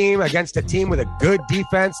running team against a team with a good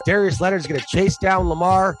defense. Darius Leonard's going to chase down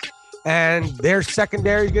Lamar, and their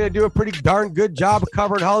secondary is going to do a pretty darn good job of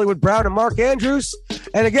covering Hollywood Brown and Mark Andrews.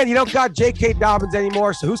 And again, you don't got J.K. Dobbins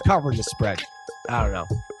anymore, so who's covering the spread? I don't know.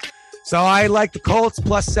 So I like the Colts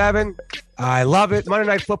 +7. I love it. Monday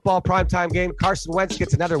Night Football primetime game. Carson Wentz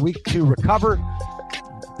gets another week to recover.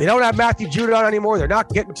 They don't have Matthew Judon anymore. They're not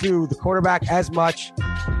getting to the quarterback as much.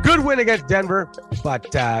 Good win against Denver,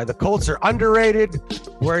 but the Colts are underrated,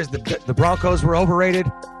 whereas the Broncos were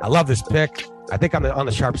overrated. I love this pick. I think I'm on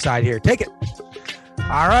the sharp side here. Take it.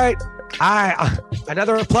 All right.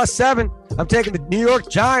 Another +7. I'm taking the New York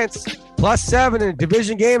Giants +7 in a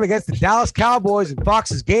division game against the Dallas Cowboys in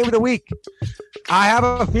Fox's Game of the Week. I have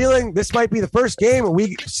a feeling this might be the first game where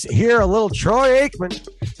we hear a little Troy Aikman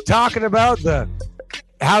talking about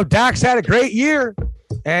how Dak's had a great year,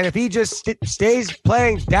 and if he just stays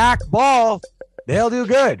playing Dak ball, they'll do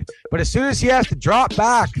good. But as soon as he has to drop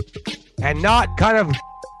back and not kind of,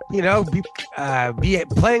 be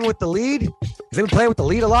playing with the lead, because they've been playing with the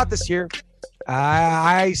lead a lot this year,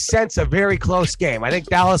 I sense a very close game. I think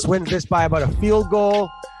Dallas wins this by about a field goal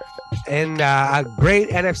in a great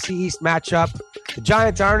NFC East matchup. The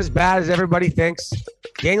Giants aren't as bad as everybody thinks.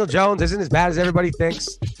 Daniel Jones isn't as bad as everybody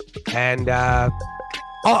thinks. And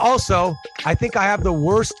also, I think I have the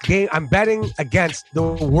worst game. I'm betting against the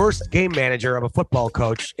worst game manager of a football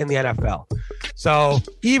coach in the NFL. So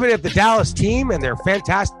even if the Dallas team and their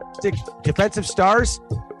fantastic defensive stars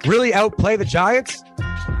really outplay the Giants,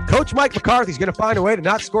 Coach Mike McCarthy's going to find a way to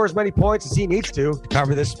not score as many points as he needs to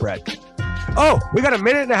cover this spread. Oh, we got a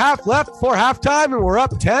minute and a half left before halftime and we're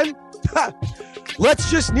up 10.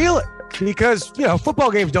 Let's just kneel it because,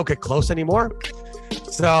 football games don't get close anymore.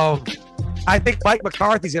 So I think Mike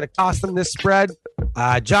McCarthy's going to cost them this spread.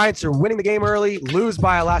 Giants are winning the game early, lose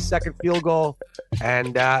by a last-second field goal,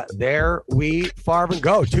 and there we Favre and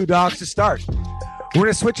go. 2 dogs to start. We're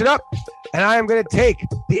going to switch it up, and I am going to take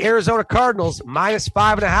the Arizona Cardinals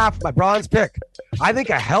 -5.5, my bronze pick. I think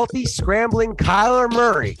a healthy, scrambling Kyler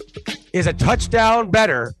Murray is a touchdown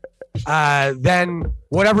better than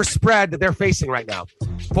whatever spread that they're facing right now.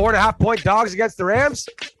 4.5-point dogs against the Rams.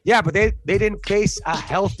 Yeah, but they didn't face a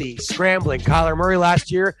healthy, scrambling Kyler Murray last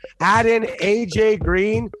year. Add in A.J.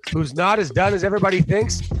 Green, who's not as done as everybody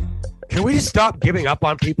thinks. Can we just stop giving up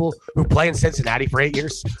on people who play in Cincinnati for 8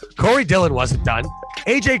 years? Corey Dillon wasn't done.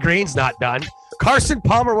 AJ Green's not done. Carson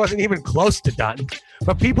Palmer wasn't even close to done.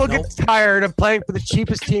 But people get tired of playing for the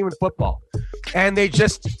cheapest team in football, and they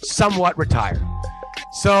just somewhat retire.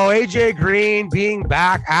 So AJ Green being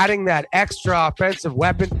back, adding that extra offensive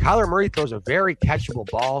weapon. Kyler Murray throws a very catchable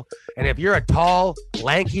ball. And if you're a tall,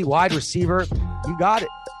 lanky wide receiver, you got it.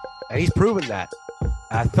 And he's proven that.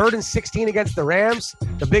 3rd and 16 against the Rams,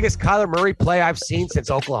 the biggest Kyler Murray play I've seen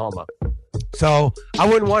since Oklahoma. So I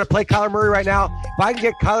wouldn't want to play Kyler Murray right now. If I can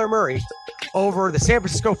get Kyler Murray over the San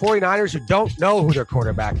Francisco 49ers, who don't know who their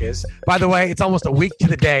quarterback is. By the way, it's almost a week to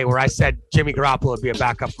the day where I said Jimmy Garoppolo would be a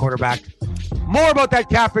backup quarterback. More about that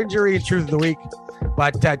calf injury in Truth of the Week.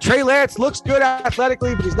 But Trey Lance looks good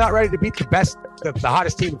athletically, but he's not ready to beat the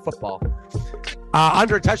hottest team in football.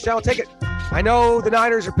 Under a touchdown, I'll take it. I know the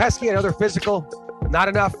Niners are pesky. I know they're physical. Not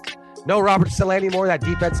enough. No Robert Saleh anymore. That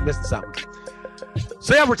defense missed something.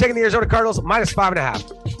 So, yeah, we're taking the Arizona Cardinals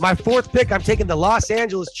 -5.5. My 4th pick, I'm taking the Los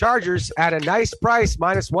Angeles Chargers at a nice price,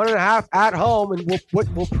 -1.5 at home, and what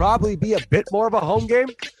will probably be a bit more of a home game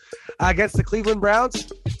against the Cleveland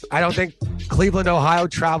Browns. I don't think Cleveland, Ohio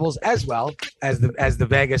travels as well as the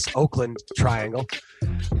Vegas-Oakland triangle.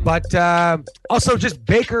 But also just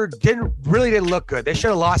Baker didn't look good. They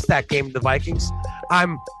should have lost that game to the Vikings.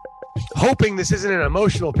 I'm hoping this isn't an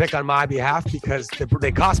emotional pick on my behalf because they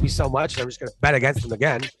cost me so much. I'm just going to bet against them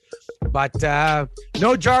again. But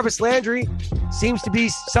no Jarvis Landry. Seems to be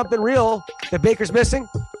something real that Baker's missing.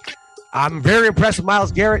 I'm very impressed with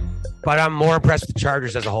Myles Garrett, but I'm more impressed with the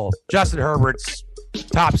Chargers as a whole. Justin Herbert's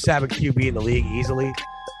top 7 QB in the league easily.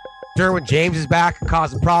 Derwin James is back,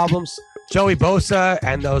 causing problems. Joey Bosa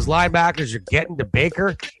and those linebackers are getting to Baker.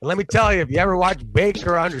 And let me tell you, if you ever watch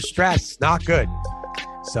Baker under stress, it's not good.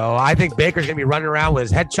 So I think Baker's going to be running around with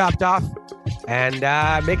his head chopped off and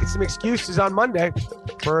making some excuses on Monday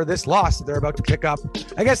for this loss that they're about to pick up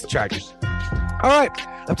against the Chargers. All right,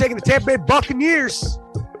 I'm taking the Tampa Bay Buccaneers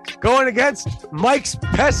going against Mike's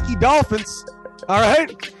pesky Dolphins. All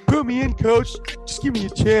right, put me in, coach. Just give me a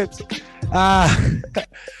chance. I'll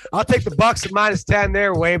take the Bucs at -10.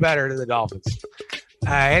 They're way better than the Dolphins.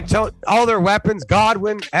 All their weapons,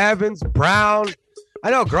 Godwin, Evans, Brown. I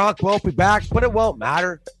know Gronk won't be back, but it won't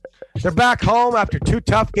matter. They're back home after 2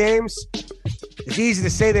 tough games. It's easy to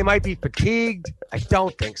say they might be fatigued. I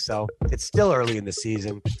don't think so. It's still early in the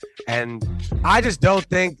season. And I just don't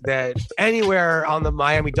think that anywhere on the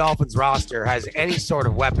Miami Dolphins roster has any sort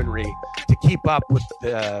of weaponry to keep up with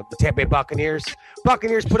the Tampa Bay Buccaneers.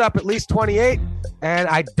 Buccaneers put up at least 28, and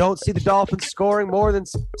I don't see the Dolphins scoring more than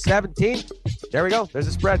 17. There we go. There's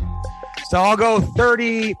a spread. So I'll go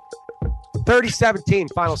 30-17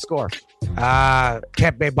 final score.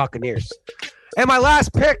 Tampa Bay Buccaneers. And my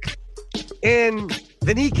last pick in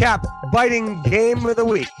the kneecap biting game of the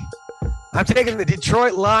week. I'm taking the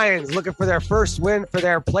Detroit Lions, looking for their first win for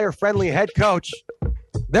their player-friendly head coach.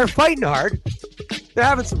 They're fighting hard. They're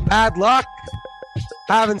having some bad luck,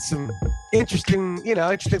 having some interesting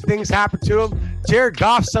things happen to them. Jared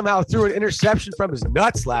Goff somehow threw an interception from his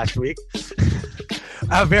nuts last week.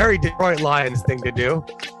 A very Detroit Lions thing to do.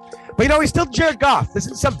 But, he's still Jared Goff. This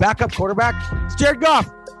isn't some backup quarterback. It's Jared Goff.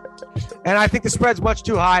 And I think the spread's much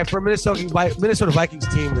too high for a Minnesota Vikings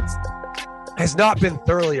team that has not been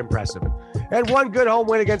thoroughly impressive. And one good home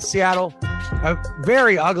win against Seattle. A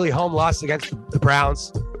very ugly home loss against the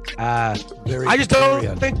Browns. I just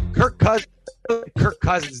don't think Kirk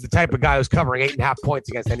Cousins is the type of guy who's covering 8.5 points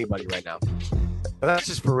against anybody right now. But that's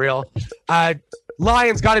just for real.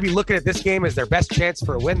 Lions got to be looking at this game as their best chance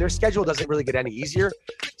for a win. Their schedule doesn't really get any easier.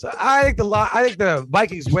 So I think the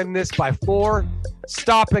Vikings win this by 4,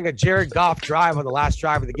 stopping a Jared Goff drive on the last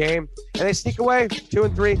drive of the game. And they sneak away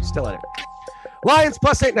 2-3, still in it. Lions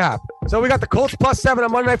 +8.5. So we got the Colts +7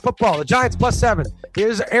 on Monday Night Football. The Giants +7.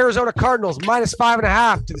 Here's the Arizona Cardinals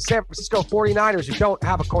 -5.5 to the San Francisco 49ers, who don't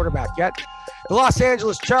have a quarterback yet. The Los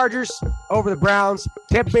Angeles Chargers over the Browns.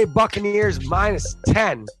 Tampa Bay Buccaneers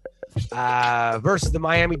 -10 versus the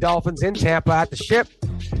Miami Dolphins in Tampa at the Ship.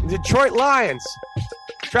 The Detroit Lions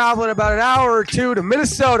traveling about an hour or 2 to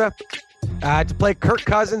Minnesota to play Kirk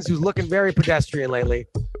Cousins, who's looking very pedestrian lately.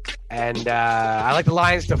 And I like the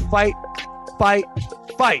Lions to fight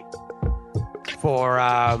for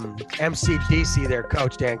MCDC, their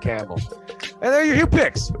coach, Dan Campbell. And there are your Hugh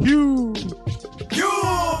picks. Hugh.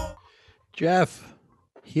 Jeff.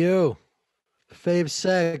 Hugh. Fave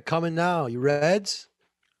seg coming now. You Reds?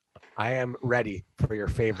 I am ready for your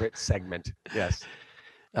favorite segment. Yes.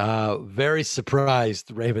 Very surprised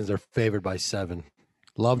the Ravens are favored by 7.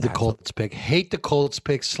 Love the Colts pick. Hate the Colts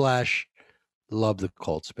pick / love the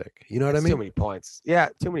Colts pick. You know what I That's mean? Too many points. Yeah,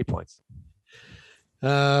 too many points.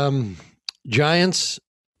 Giants,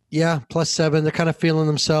 yeah, +7. They're kind of feeling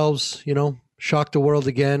themselves, shock the world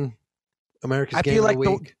again. America's I game feel of the like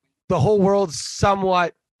week. the whole world's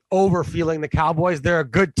somewhat over-feeling the Cowboys. They're a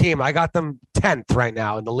good team. I got them 10th right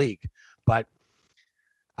now in the league, but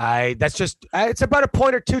it's about a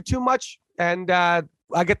point or two too much, and I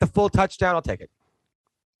get the full touchdown. I'll take it.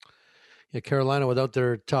 Yeah, Carolina without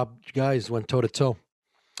their top guys went toe to toe.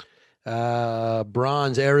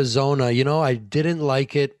 Bronze, Arizona. I didn't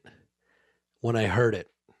like it when I heard it.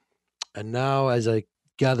 And now as I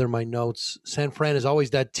gather my notes, San Fran is always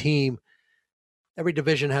that team. Every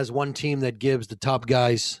division has one team that gives the top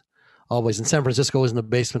guys always. And San Francisco was in the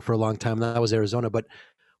basement for a long time. That was Arizona. But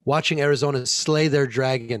watching Arizona slay their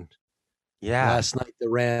dragon last night, the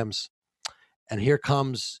Rams. And here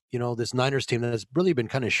comes, this Niners team that has really been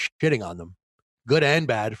kind of shitting on them, good and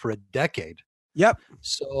bad, for a decade. Yep.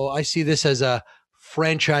 So I see this as a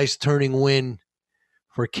franchise-turning win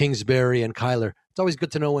for Kingsbury and Kyler. It's always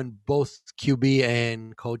good to know when both QB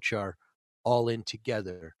and coach are all in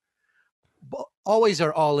together. Always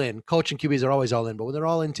are all in. Coach and QBs are always all in. But when they're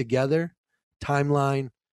all in together,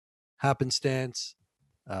 timeline, happenstance,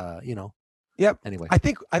 Yep. Anyway, I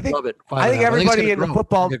think love it. I think everybody in the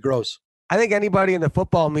football. It grows. I think anybody in the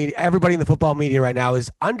football media, everybody in the football media right now is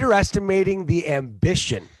underestimating the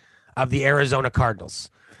ambition of the Arizona Cardinals.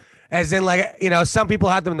 As in, some people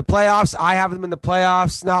had them in the playoffs. I have them in the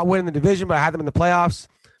playoffs, not winning the division, but I had them in the playoffs.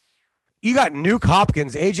 You got Nuke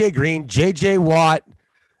Hopkins, AJ Green, JJ Watt,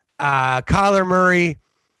 Kyler Murray.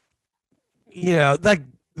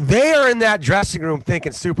 They are in that dressing room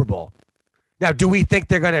thinking Super Bowl. Now, do we think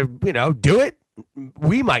they're going to, do it?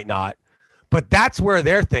 We might not, but that's where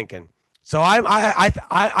they're thinking. So I'm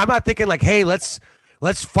not thinking hey, let's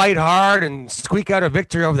fight hard and squeak out a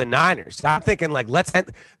victory over the Niners. I'm thinking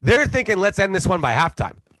they're thinking let's end this one by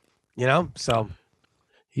halftime. So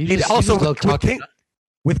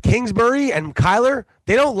with Kingsbury and Kyler,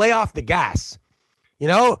 they don't lay off the gas.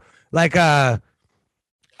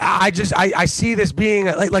 I see this being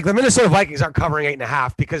like the Minnesota Vikings aren't covering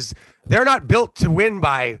 8.5 because they're not built to win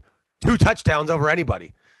by 2 touchdowns over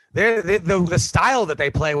anybody. They're the style that they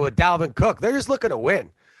play with Dalvin Cook. They're just looking to win.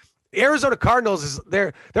 The Arizona Cardinals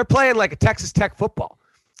they're playing like a Texas Tech football.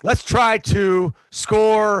 Let's try to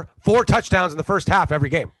score 4 touchdowns in the first half every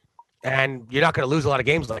game, and you're not going to lose a lot of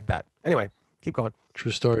games like that. Anyway, keep going.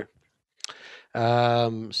 True story.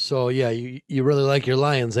 So yeah, you really like your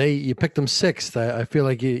Lions, eh? You picked them 6th. I feel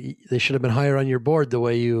like they should have been higher on your board the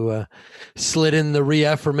way you slid in the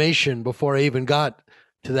reaffirmation before I even got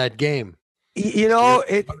to that game. They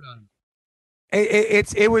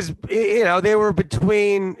were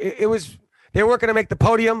between. They weren't going to make the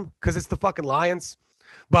podium because it's the fucking Lions,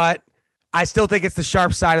 but I still think it's the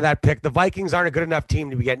sharp side of that pick. The Vikings aren't a good enough team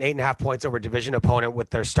to be getting 8.5 points over a division opponent with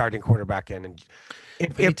their starting quarterback in. And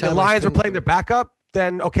if the Lions are playing their backup,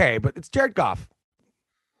 then okay. But it's Jared Goff.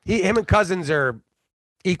 Him and Cousins are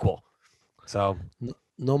equal. So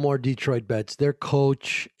no more Detroit bets. Their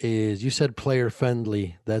coach is, you said, player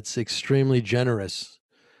friendly. That's extremely generous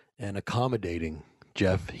and accommodating,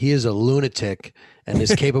 Jeff. He is a lunatic and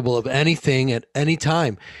is capable of anything at any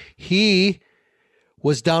time. He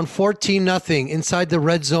was down 14-0 inside the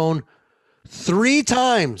red zone 3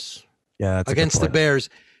 times against the Bears.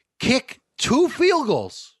 Kick 2 field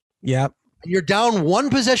goals. Yep. You're down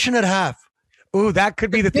 1 possession at half. Ooh, that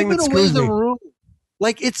could be the thing that screws me.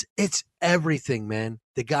 It's everything, man.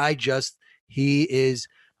 The guy he is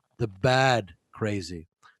the bad crazy.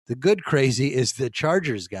 The good crazy is the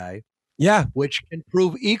Chargers guy. Yeah. Which can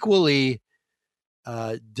prove equally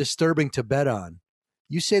disturbing to bet on.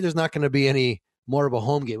 You say there's not going to be any more of a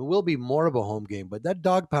home game. It will be more of a home game, but that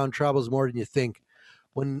dog pound travels more than you think.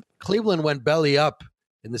 When Cleveland went belly up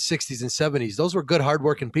in the 60s and 70s, those were good,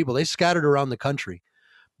 hardworking people. They scattered around the country.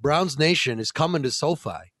 Browns Nation is coming to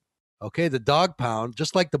SoFi. Okay, the dog pound,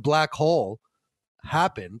 just like the black hole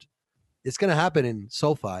happened, it's going to happen in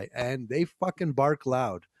SoFi, and they fucking bark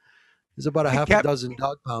loud. There's about a half a dozen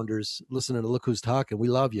dog pounders listening to Look Who's Talking. We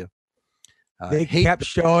love you. They kept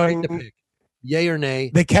showing, yay or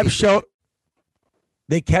nay. They kept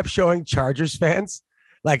showing Chargers fans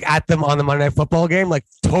at them on the Monday Night Football game,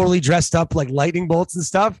 totally dressed up like lightning bolts and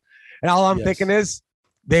stuff. And all I'm thinking is,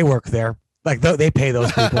 they work there. They pay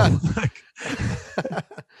those people.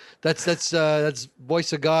 That's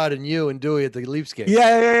voice of God and you and Dewey at the Leafs game.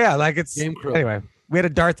 Yeah. It's game crew. Anyway, we had a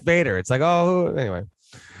Darth Vader. It's anyway.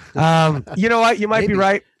 You know what? You might be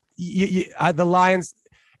right. The Lions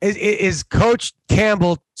is Coach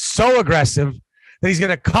Campbell so aggressive that he's going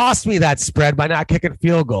to cost me that spread by not kicking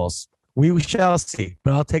field goals. We shall see.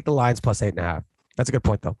 But I'll take the Lions plus 8.5. That's a good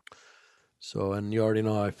point, though. So, and you already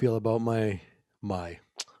know how I feel about my.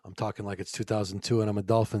 I'm talking like it's 2002 and I'm a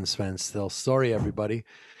Dolphins fan still. Sorry, everybody.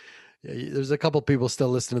 There's a couple people still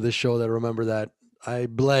listening to this show that remember that I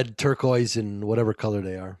bled turquoise in whatever color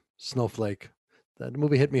they are. Snowflake. That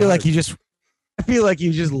movie hit me I feel like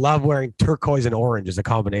you just love wearing turquoise and orange as a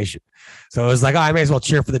combination. So it was like, I may as well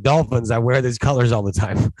cheer for the Dolphins. I wear these colors all the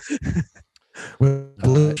time with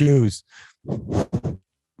blue shoes.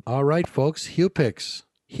 All right, folks. Hugh picks.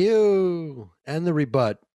 Hugh and the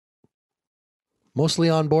rebut. Mostly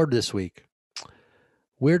on board this week.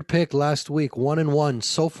 Weird pick last week. 1-1.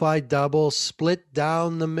 SoFi double. Split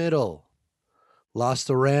down the middle. Lost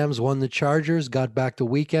the Rams. Won the Chargers. Got back to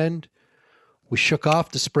weekend. We shook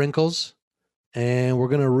off the sprinkles. And we're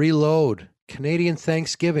going to reload. Canadian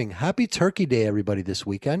Thanksgiving. Happy Turkey Day, everybody, this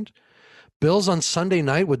weekend. Bills on Sunday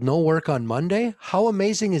night with no work on Monday. How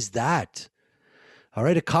amazing is that? All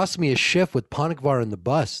right, it cost me a shift with Ponikvar in the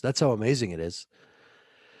bus. That's how amazing it is.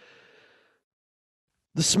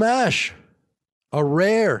 The smash. A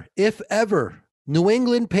rare, if ever, New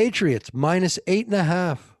England Patriots minus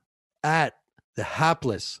 8.5 at the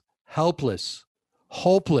hapless, helpless,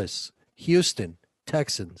 hopeless Houston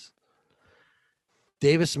Texans.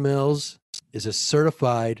 Davis Mills is a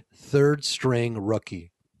certified third-string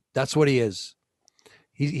rookie. That's what he is.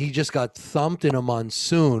 He just got thumped in a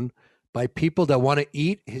monsoon by people that want to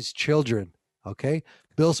eat his children, okay?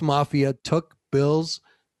 Bills Mafia took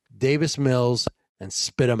Davis Mills, and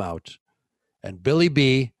spit him out. And Billy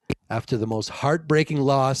B, after the most heartbreaking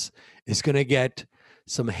loss, is going to get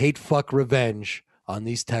some hate fuck revenge on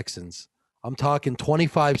these Texans. I'm talking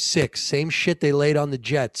 25-6, same shit they laid on the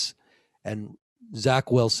Jets and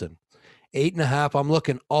Zach Wilson. 8.5, I'm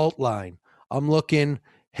looking alt line. I'm looking,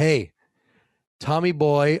 hey, Tommy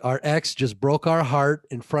Boy, our ex, just broke our heart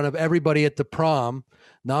in front of everybody at the prom.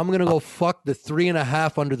 Now I'm going to go fuck the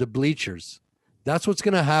 3.5 under the bleachers. That's what's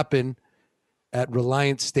going to happen at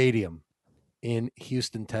Reliant Stadium in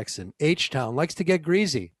Houston, Texas. H-Town likes to get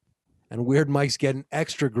greasy, and Weird Mike's getting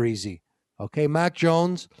extra greasy. Okay, Mac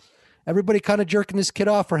Jones, everybody kind of jerking this kid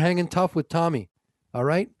off for hanging tough with Tommy. All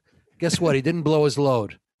right? Guess what? He didn't blow his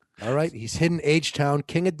load. All right? He's hitting H-Town,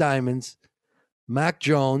 King of Diamonds, Mac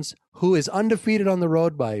Jones, who is undefeated on the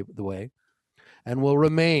road, by the way, and will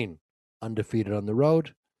remain undefeated on the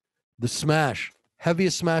road. The smash,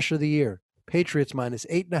 heaviest smash of the year, Patriots minus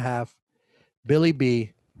 8.5. Billy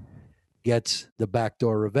B gets the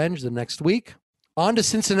backdoor revenge the next week. On to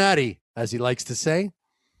Cincinnati, as he likes to say.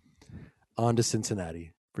 On to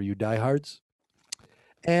Cincinnati for you diehards.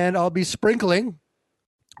 And I'll be sprinkling,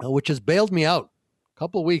 which has bailed me out a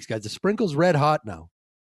couple of weeks, guys. The sprinkle's red hot now.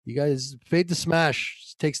 You guys, Fade to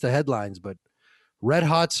Smash takes the headlines, but red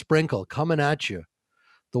hot sprinkle coming at you.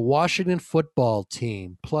 The Washington football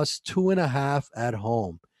team plus 2.5 at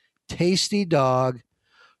home. Tasty dog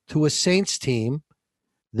to a Saints team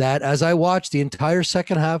that, as I watched the entire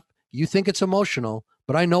second half, you think it's emotional,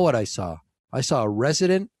 but I know what I saw. I saw a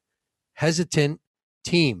resident, hesitant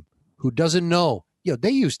team who doesn't know. They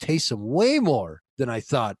use Taysom way more than I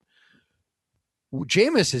thought.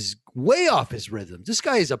 Jameis is way off his rhythm. This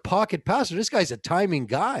guy is a pocket passer. This guy's a timing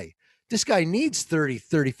guy. This guy needs 30,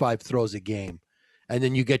 35 throws a game. And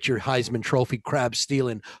then you get your Heisman Trophy crab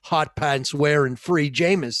stealing, hot pants wearing free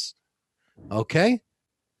Jameis. Okay?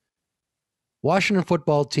 Washington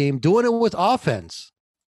football team doing it with offense.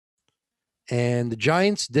 And the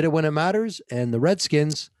Giants did it when it matters, and the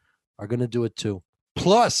Redskins are going to do it too.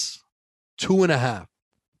 Plus 2.5.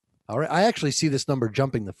 All right. I actually see this number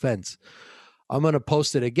jumping the fence. I'm going to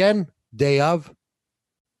post it again, day of.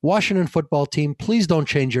 Washington football team, please don't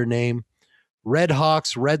change your name. Red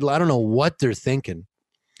Hawks, I don't know what they're thinking.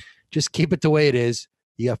 Just keep it the way it is.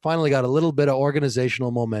 You finally got a little bit of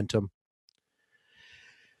organizational momentum.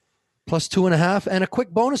 Plus 2.5 and a quick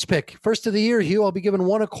bonus pick. First of the year, Hugh, I'll be giving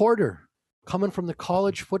 1.25. Coming from the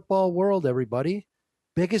college football world, everybody.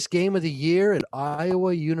 Biggest game of the year at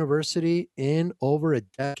Iowa University in over a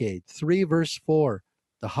decade. 3 versus 4.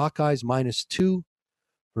 The Hawkeyes minus 2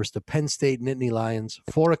 versus the Penn State Nittany Lions.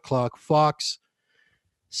 4 o'clock, Fox,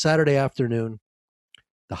 Saturday afternoon.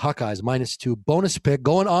 The Hawkeyes minus 2. Bonus pick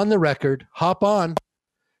going on the record. Hop on.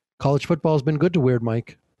 College football has been good to Weird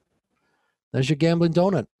Mike. There's your gambling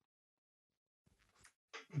donut.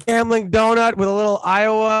 Gambling donut with a little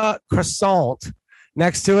Iowa croissant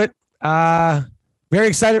next to it. Very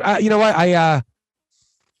excited. You know what?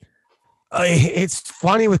 It's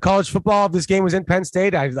funny with college football. If this game was in Penn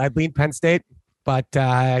State, I lean Penn State. but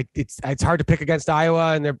it's hard to pick against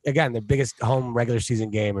Iowa, and they're their biggest home regular season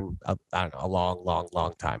game in I don't know, a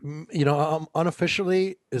long time. You know,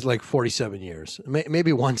 unofficially is like 47 years.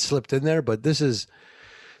 Maybe one slipped in there, but this is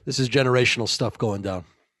generational stuff going down.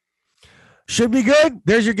 Should be good.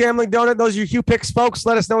 There's your gambling donut. Those are your Hugh picks, folks.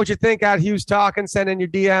 Let us know what you think at Hugh's Talking. Send in your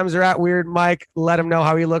DMs or at Weird Mike. Let him know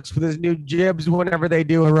how he looks with his new jibs whenever they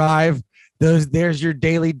do arrive. There's your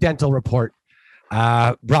daily dental report.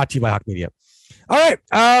 Brought to you by Hawk Media. All right.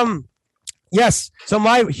 Yes. So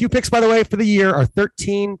my Hugh picks, by the way, for the year are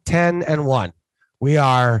 13, 10, and 1. We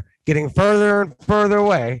are getting further and further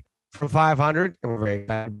away from 500, and we're very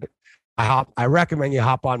excited. I recommend you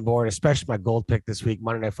hop on board, especially my gold pick this week.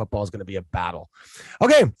 Monday Night Football is going to be a battle.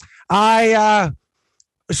 Okay,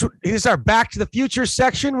 here's our Back to the Future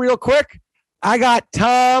section real quick. I got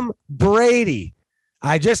Tom Brady.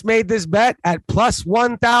 I just made this bet at plus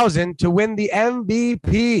 1,000 to win the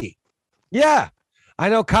MVP. Yeah, I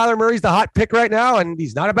know Kyler Murray's the hot pick right now, and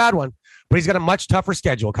he's not a bad one, but he's got a much tougher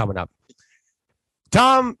schedule coming up.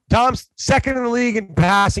 Tom's second in the league in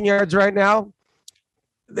passing yards right now.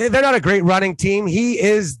 They're not a great running team. He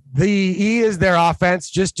is their offense,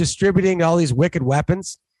 just distributing all these wicked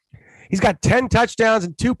weapons. He's got 10 touchdowns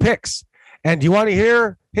and 2 picks. And do you want to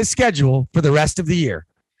hear his schedule for the rest of the year?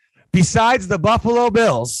 Besides the Buffalo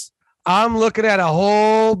Bills, I'm looking at a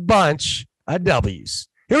whole bunch of W's.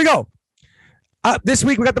 Here we go. This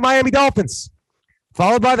week we got the Miami Dolphins,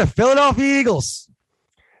 followed by the Philadelphia Eagles,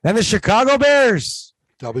 then the Chicago Bears.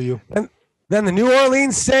 W. And then the New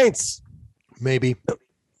Orleans Saints. Maybe.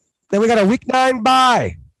 Then we got a week 9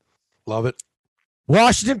 bye. Love it.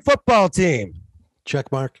 Washington Football Team.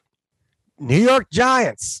 Check mark. New York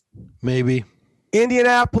Giants. Maybe.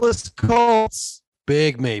 Indianapolis Colts.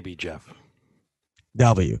 Big maybe, Jeff.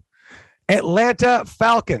 W. Atlanta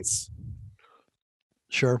Falcons.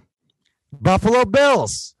 Sure. Buffalo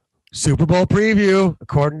Bills. Super Bowl preview,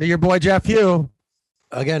 according to your boy Jeff Hugh.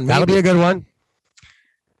 Again, that'll be a good one.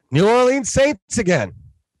 New Orleans Saints again.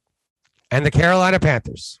 And the Carolina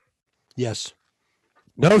Panthers. Yes.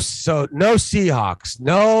 No Seahawks,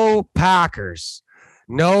 no Packers,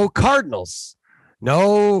 no Cardinals, they've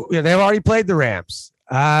already played the Rams.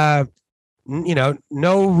 No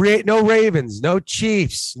Ravens, no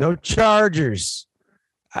Chiefs, no Chargers.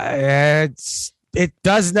 It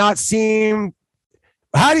does not seem.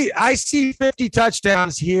 I see 50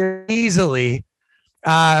 touchdowns here easily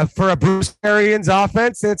for a Bruce Arians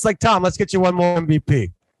offense, and it's like, Tom, let's get you one more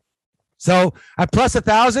MVP. So at plus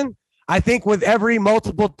 1,000, I think with every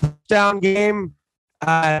multiple touchdown game,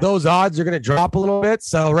 those odds are going to drop a little bit.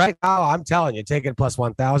 So right now, I'm telling you, take it plus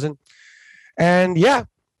 1,000. And yeah,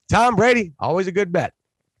 Tom Brady, always a good bet.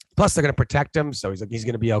 Plus, they're going to protect him, so he's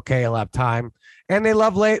going to be okay. He'll have time. And they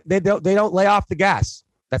don't lay off the gas.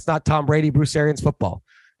 That's not Tom Brady, Bruce Arians football.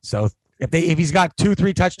 So if he's got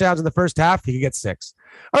 2-3 touchdowns in the first half, he can get 6.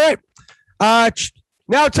 All right,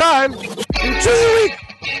 now time to the week.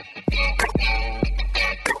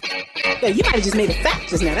 Yeah, you might have just made a fact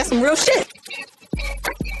just now. That's some real shit.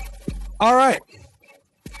 All right.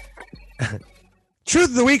 Truth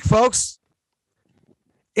of the week, folks,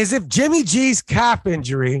 is if Jimmy G's calf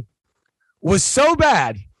injury was so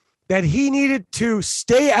bad that he needed to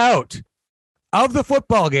stay out of the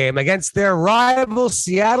football game against their rival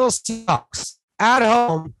Seattle Seahawks at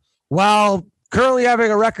home while currently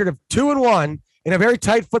having a record of 2-1 in a very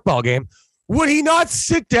tight football game, would he not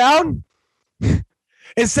sit down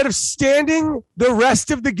instead of standing the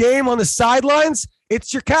rest of the game on the sidelines?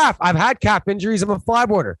 It's your calf. I've had calf injuries. I'm a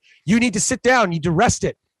flyboarder. You need to sit down. You need to rest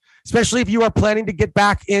it, especially if you are planning to get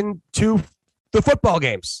back into the football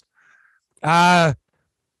games. I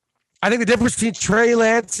think the difference between Trey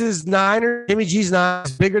Lance's 9 or Jimmy G's 9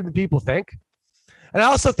 is bigger than people think. And I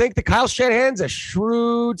also think that Kyle Shanahan's a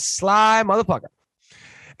shrewd, sly motherfucker.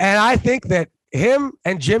 And I think that him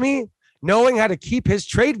and Jimmy, knowing how to keep his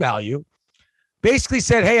trade value, basically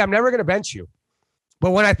said, hey, I'm never going to bench you.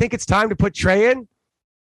 But when I think it's time to put Trey in,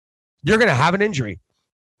 you're going to have an injury.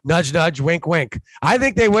 Nudge, nudge, wink, wink. I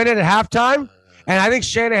think they went in at halftime, and I think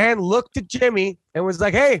Shanahan looked at Jimmy and was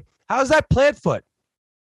like, hey, how's that plant foot?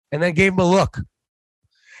 And then gave him a look.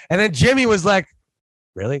 And then Jimmy was like,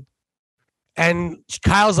 really? And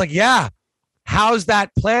Kyle's like, yeah, how's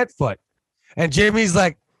that plant foot? And Jimmy's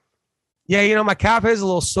like, yeah, my calf is a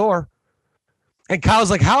little sore. And Kyle's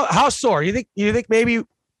like, how sore? You think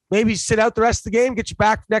maybe sit out the rest of the game, get you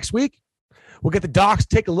back next week? We'll get the docs,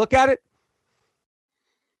 take a look at it.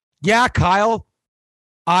 Yeah, Kyle,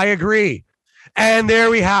 I agree. And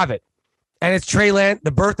there we have it. And it's Trey Lance.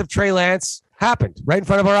 The birth of Trey Lance happened right in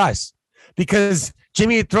front of our eyes because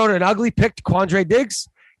Jimmy had thrown an ugly pick to Quandre Diggs.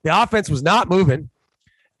 The offense was not moving.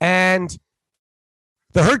 And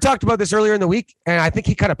the Herd talked about this earlier in the week, and I think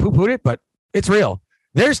he kind of poo-pooed it, but it's real.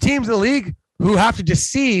 There's teams in the league who have to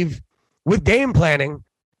deceive with game planning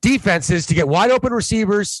defenses to get wide open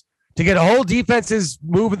receivers, to get a whole defenses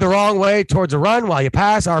moving the wrong way towards a run while you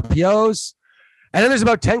pass RPOs. And then there's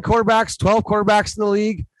about 10 quarterbacks, 12 quarterbacks in the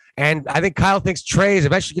league. And I think Kyle thinks Trey is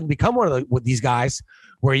eventually going to become one of with these guys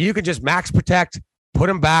where you can just max protect, put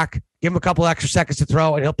him back, give him a couple extra seconds to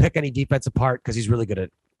throw, and he'll pick any defense apart because he's really good at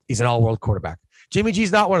it. He's an all-world quarterback. Jimmy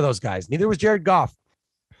G's not one of those guys. Neither was Jared Goff.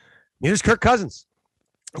 Neither is Kirk Cousins.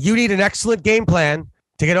 You need an excellent game plan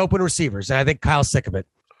to get open receivers, and I think Kyle's sick of it.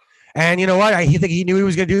 And you know what? I think he knew he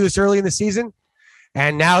was going to do this early in the season,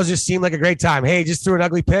 and now it just seemed like a great time. Hey, he just threw an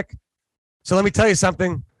ugly pick. So let me tell you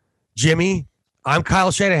something, Jimmy. I'm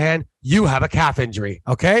Kyle Shanahan. You have a calf injury,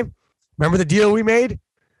 okay? Remember the deal we made?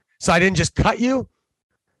 So I didn't just cut you?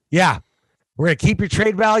 Yeah. We're going to keep your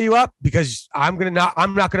trade value up because I'm not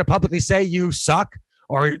going to publicly say you suck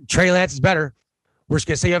or Trey Lance is better. We're just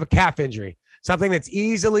going to say you have a calf injury. Something that's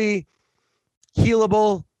easily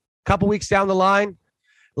healable a couple weeks down the line,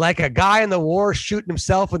 like a guy in the war shooting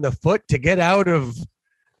himself in the foot to get out of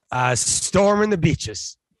storming the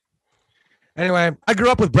beaches. Anyway, I grew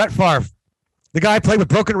up with Brett Favre. The guy played with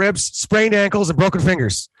broken ribs, sprained ankles, and broken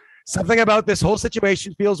fingers. Something about this whole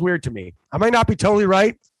situation feels weird to me. I might not be totally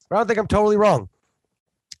right, but I don't think I'm totally wrong.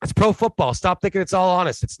 It's pro football. Stop thinking it's all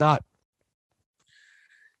honest. It's not.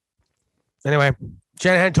 Anyway,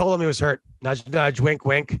 Shanahan told him he was hurt. Nudge, nudge, wink,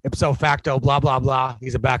 wink. Ipso facto, blah, blah, blah.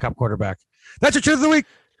 He's a backup quarterback. That's your truth of the week.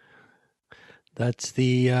 That's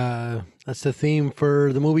the theme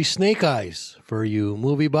for the movie Snake Eyes for you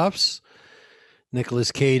movie buffs.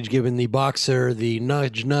 Nicolas Cage giving the boxer the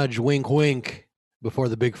nudge, nudge, wink, wink before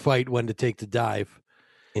the big fight when to take the dive.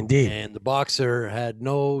 Indeed. And the boxer had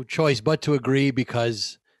no choice but to agree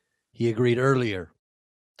because he agreed earlier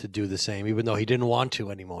to do the same, even though he didn't want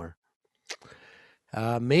to anymore.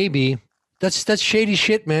 Maybe that's shady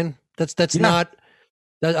shit, man. That's not.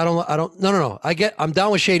 That I don't. No. I'm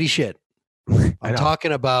down with shady shit. I'm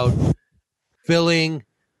talking about filling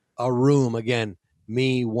a room again.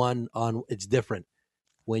 Me one on. It's different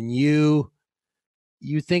when you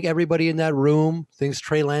think everybody in that room thinks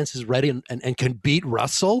Trey Lance is ready and can beat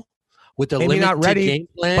Russell with the maybe limited not ready, game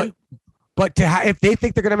plan. But if they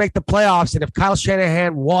think they're going to make the playoffs, and if Kyle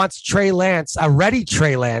Shanahan wants Trey Lance, a ready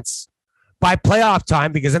Trey Lance by playoff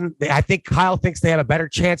time, because then I think Kyle thinks they have a better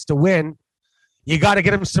chance to win. You got to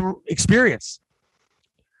get him some experience.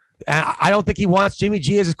 And I don't think he wants Jimmy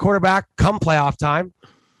G as his quarterback come playoff time.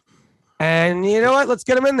 And you know what? Let's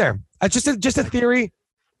get him in there. It's just a theory,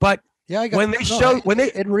 but yeah,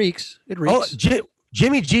 it reeks. Oh,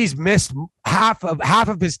 Jimmy G's missed half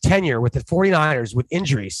of his tenure with the 49ers with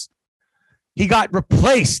injuries. He got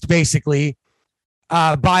replaced basically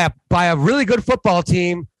by a really good football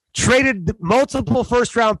team. Traded multiple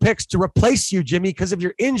first-round picks to replace you, Jimmy, because of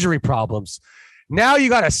your injury problems. Now you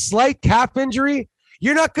got a slight calf injury.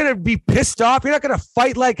 You're not going to be pissed off. You're not going to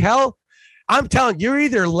fight like hell. I'm telling you, you're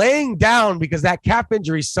either laying down because that calf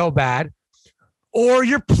injury is so bad, or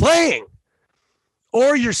you're playing,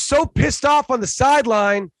 or you're so pissed off on the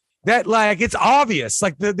sideline that like it's obvious.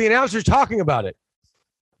 Like the announcer's talking about it.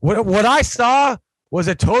 What I saw was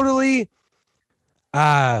a totally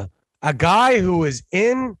a guy who was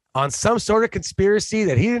in on some sort of conspiracy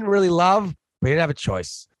that he didn't really love, but he didn't have a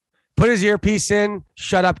choice. Put his earpiece in.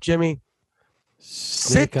 Shut up, Jimmy.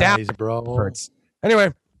 Sit down, bro. Hurts.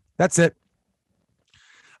 Anyway, that's it.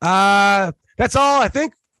 That's all I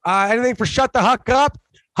think. Anything for shut the Huck up?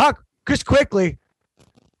 Huck, just quickly,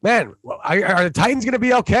 man. Are the Titans going to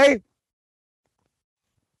be okay?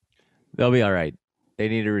 They'll be all right. They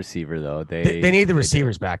need a receiver though. They need the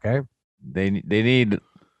receivers back, eh? They need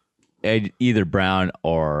either Brown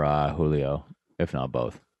or Julio, if not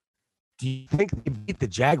both. Do you think they beat the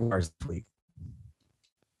Jaguars this week?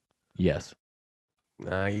 Yes. You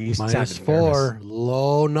 -4,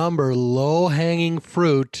 low number, low hanging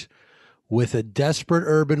fruit with a desperate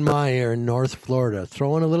Urban Meyer in North Florida.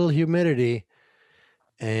 Throw in a little humidity,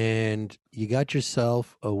 and you got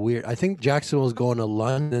yourself a weird. I think Jacksonville's going to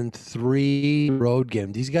London, 3 road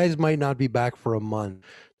games. These guys might not be back for a month.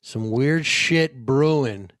 Some weird shit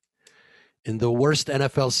brewing in the worst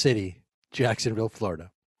NFL city, Jacksonville, Florida.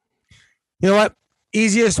 You know what?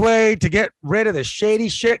 Easiest way to get rid of the shady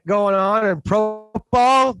shit going on in pro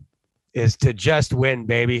football is to just win,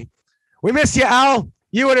 baby. We miss you, Al.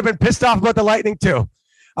 You would have been pissed off about the Lightning, too.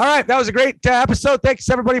 All right, that was a great episode. Thanks,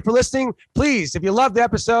 everybody, for listening. Please, if you love the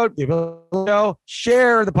episode,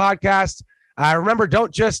 share the podcast. Remember,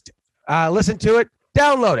 don't just listen to it.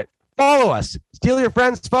 Download it. Follow us. steal your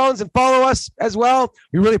friends' phones and follow us as well.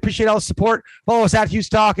 We really appreciate all the support. Follow us at Hughes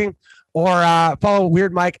Talking, or follow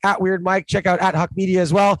Weird Mike at Weird Mike. Check out at Huck Media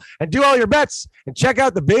as well, and do all your bets, and check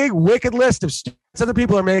out the big wicked list of stats other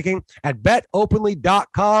people are making at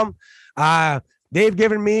betopenly.com. They've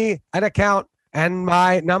given me an account, and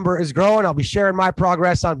my number is growing. I'll be sharing my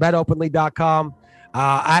progress on betopenly.com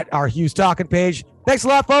at our Hughes Talking page. Thanks a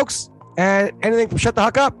lot, folks. And anything from Shut the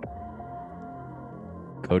Huck Up?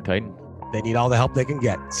 Go Titan. They need all the help they can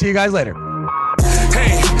get. See you guys later.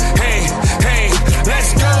 Hey, hey, hey,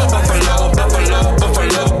 let's go, Buffalo, Buffalo,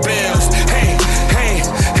 Buffalo Bills. Hey, hey,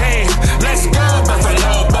 hey, let's go,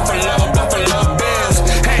 Buffalo, Buffalo, Buffalo Bills.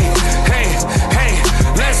 Hey, hey, hey,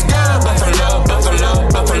 let's go, Buffalo, Buffalo,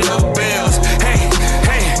 Buffalo Bills. Hey,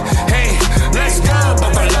 hey, hey, let's go,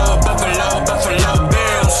 Buffalo, Buffalo, Buffalo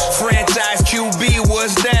Bills. Franchise QB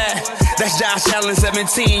was that. That's Josh Allen,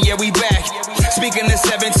 17, yeah, we back. Speaking of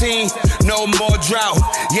 17, no more drought.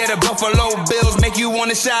 Yeah, the Buffalo Bills make you want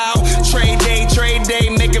to shout. Trade day,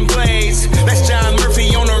 making plays. That's John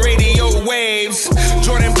Murphy on the radio.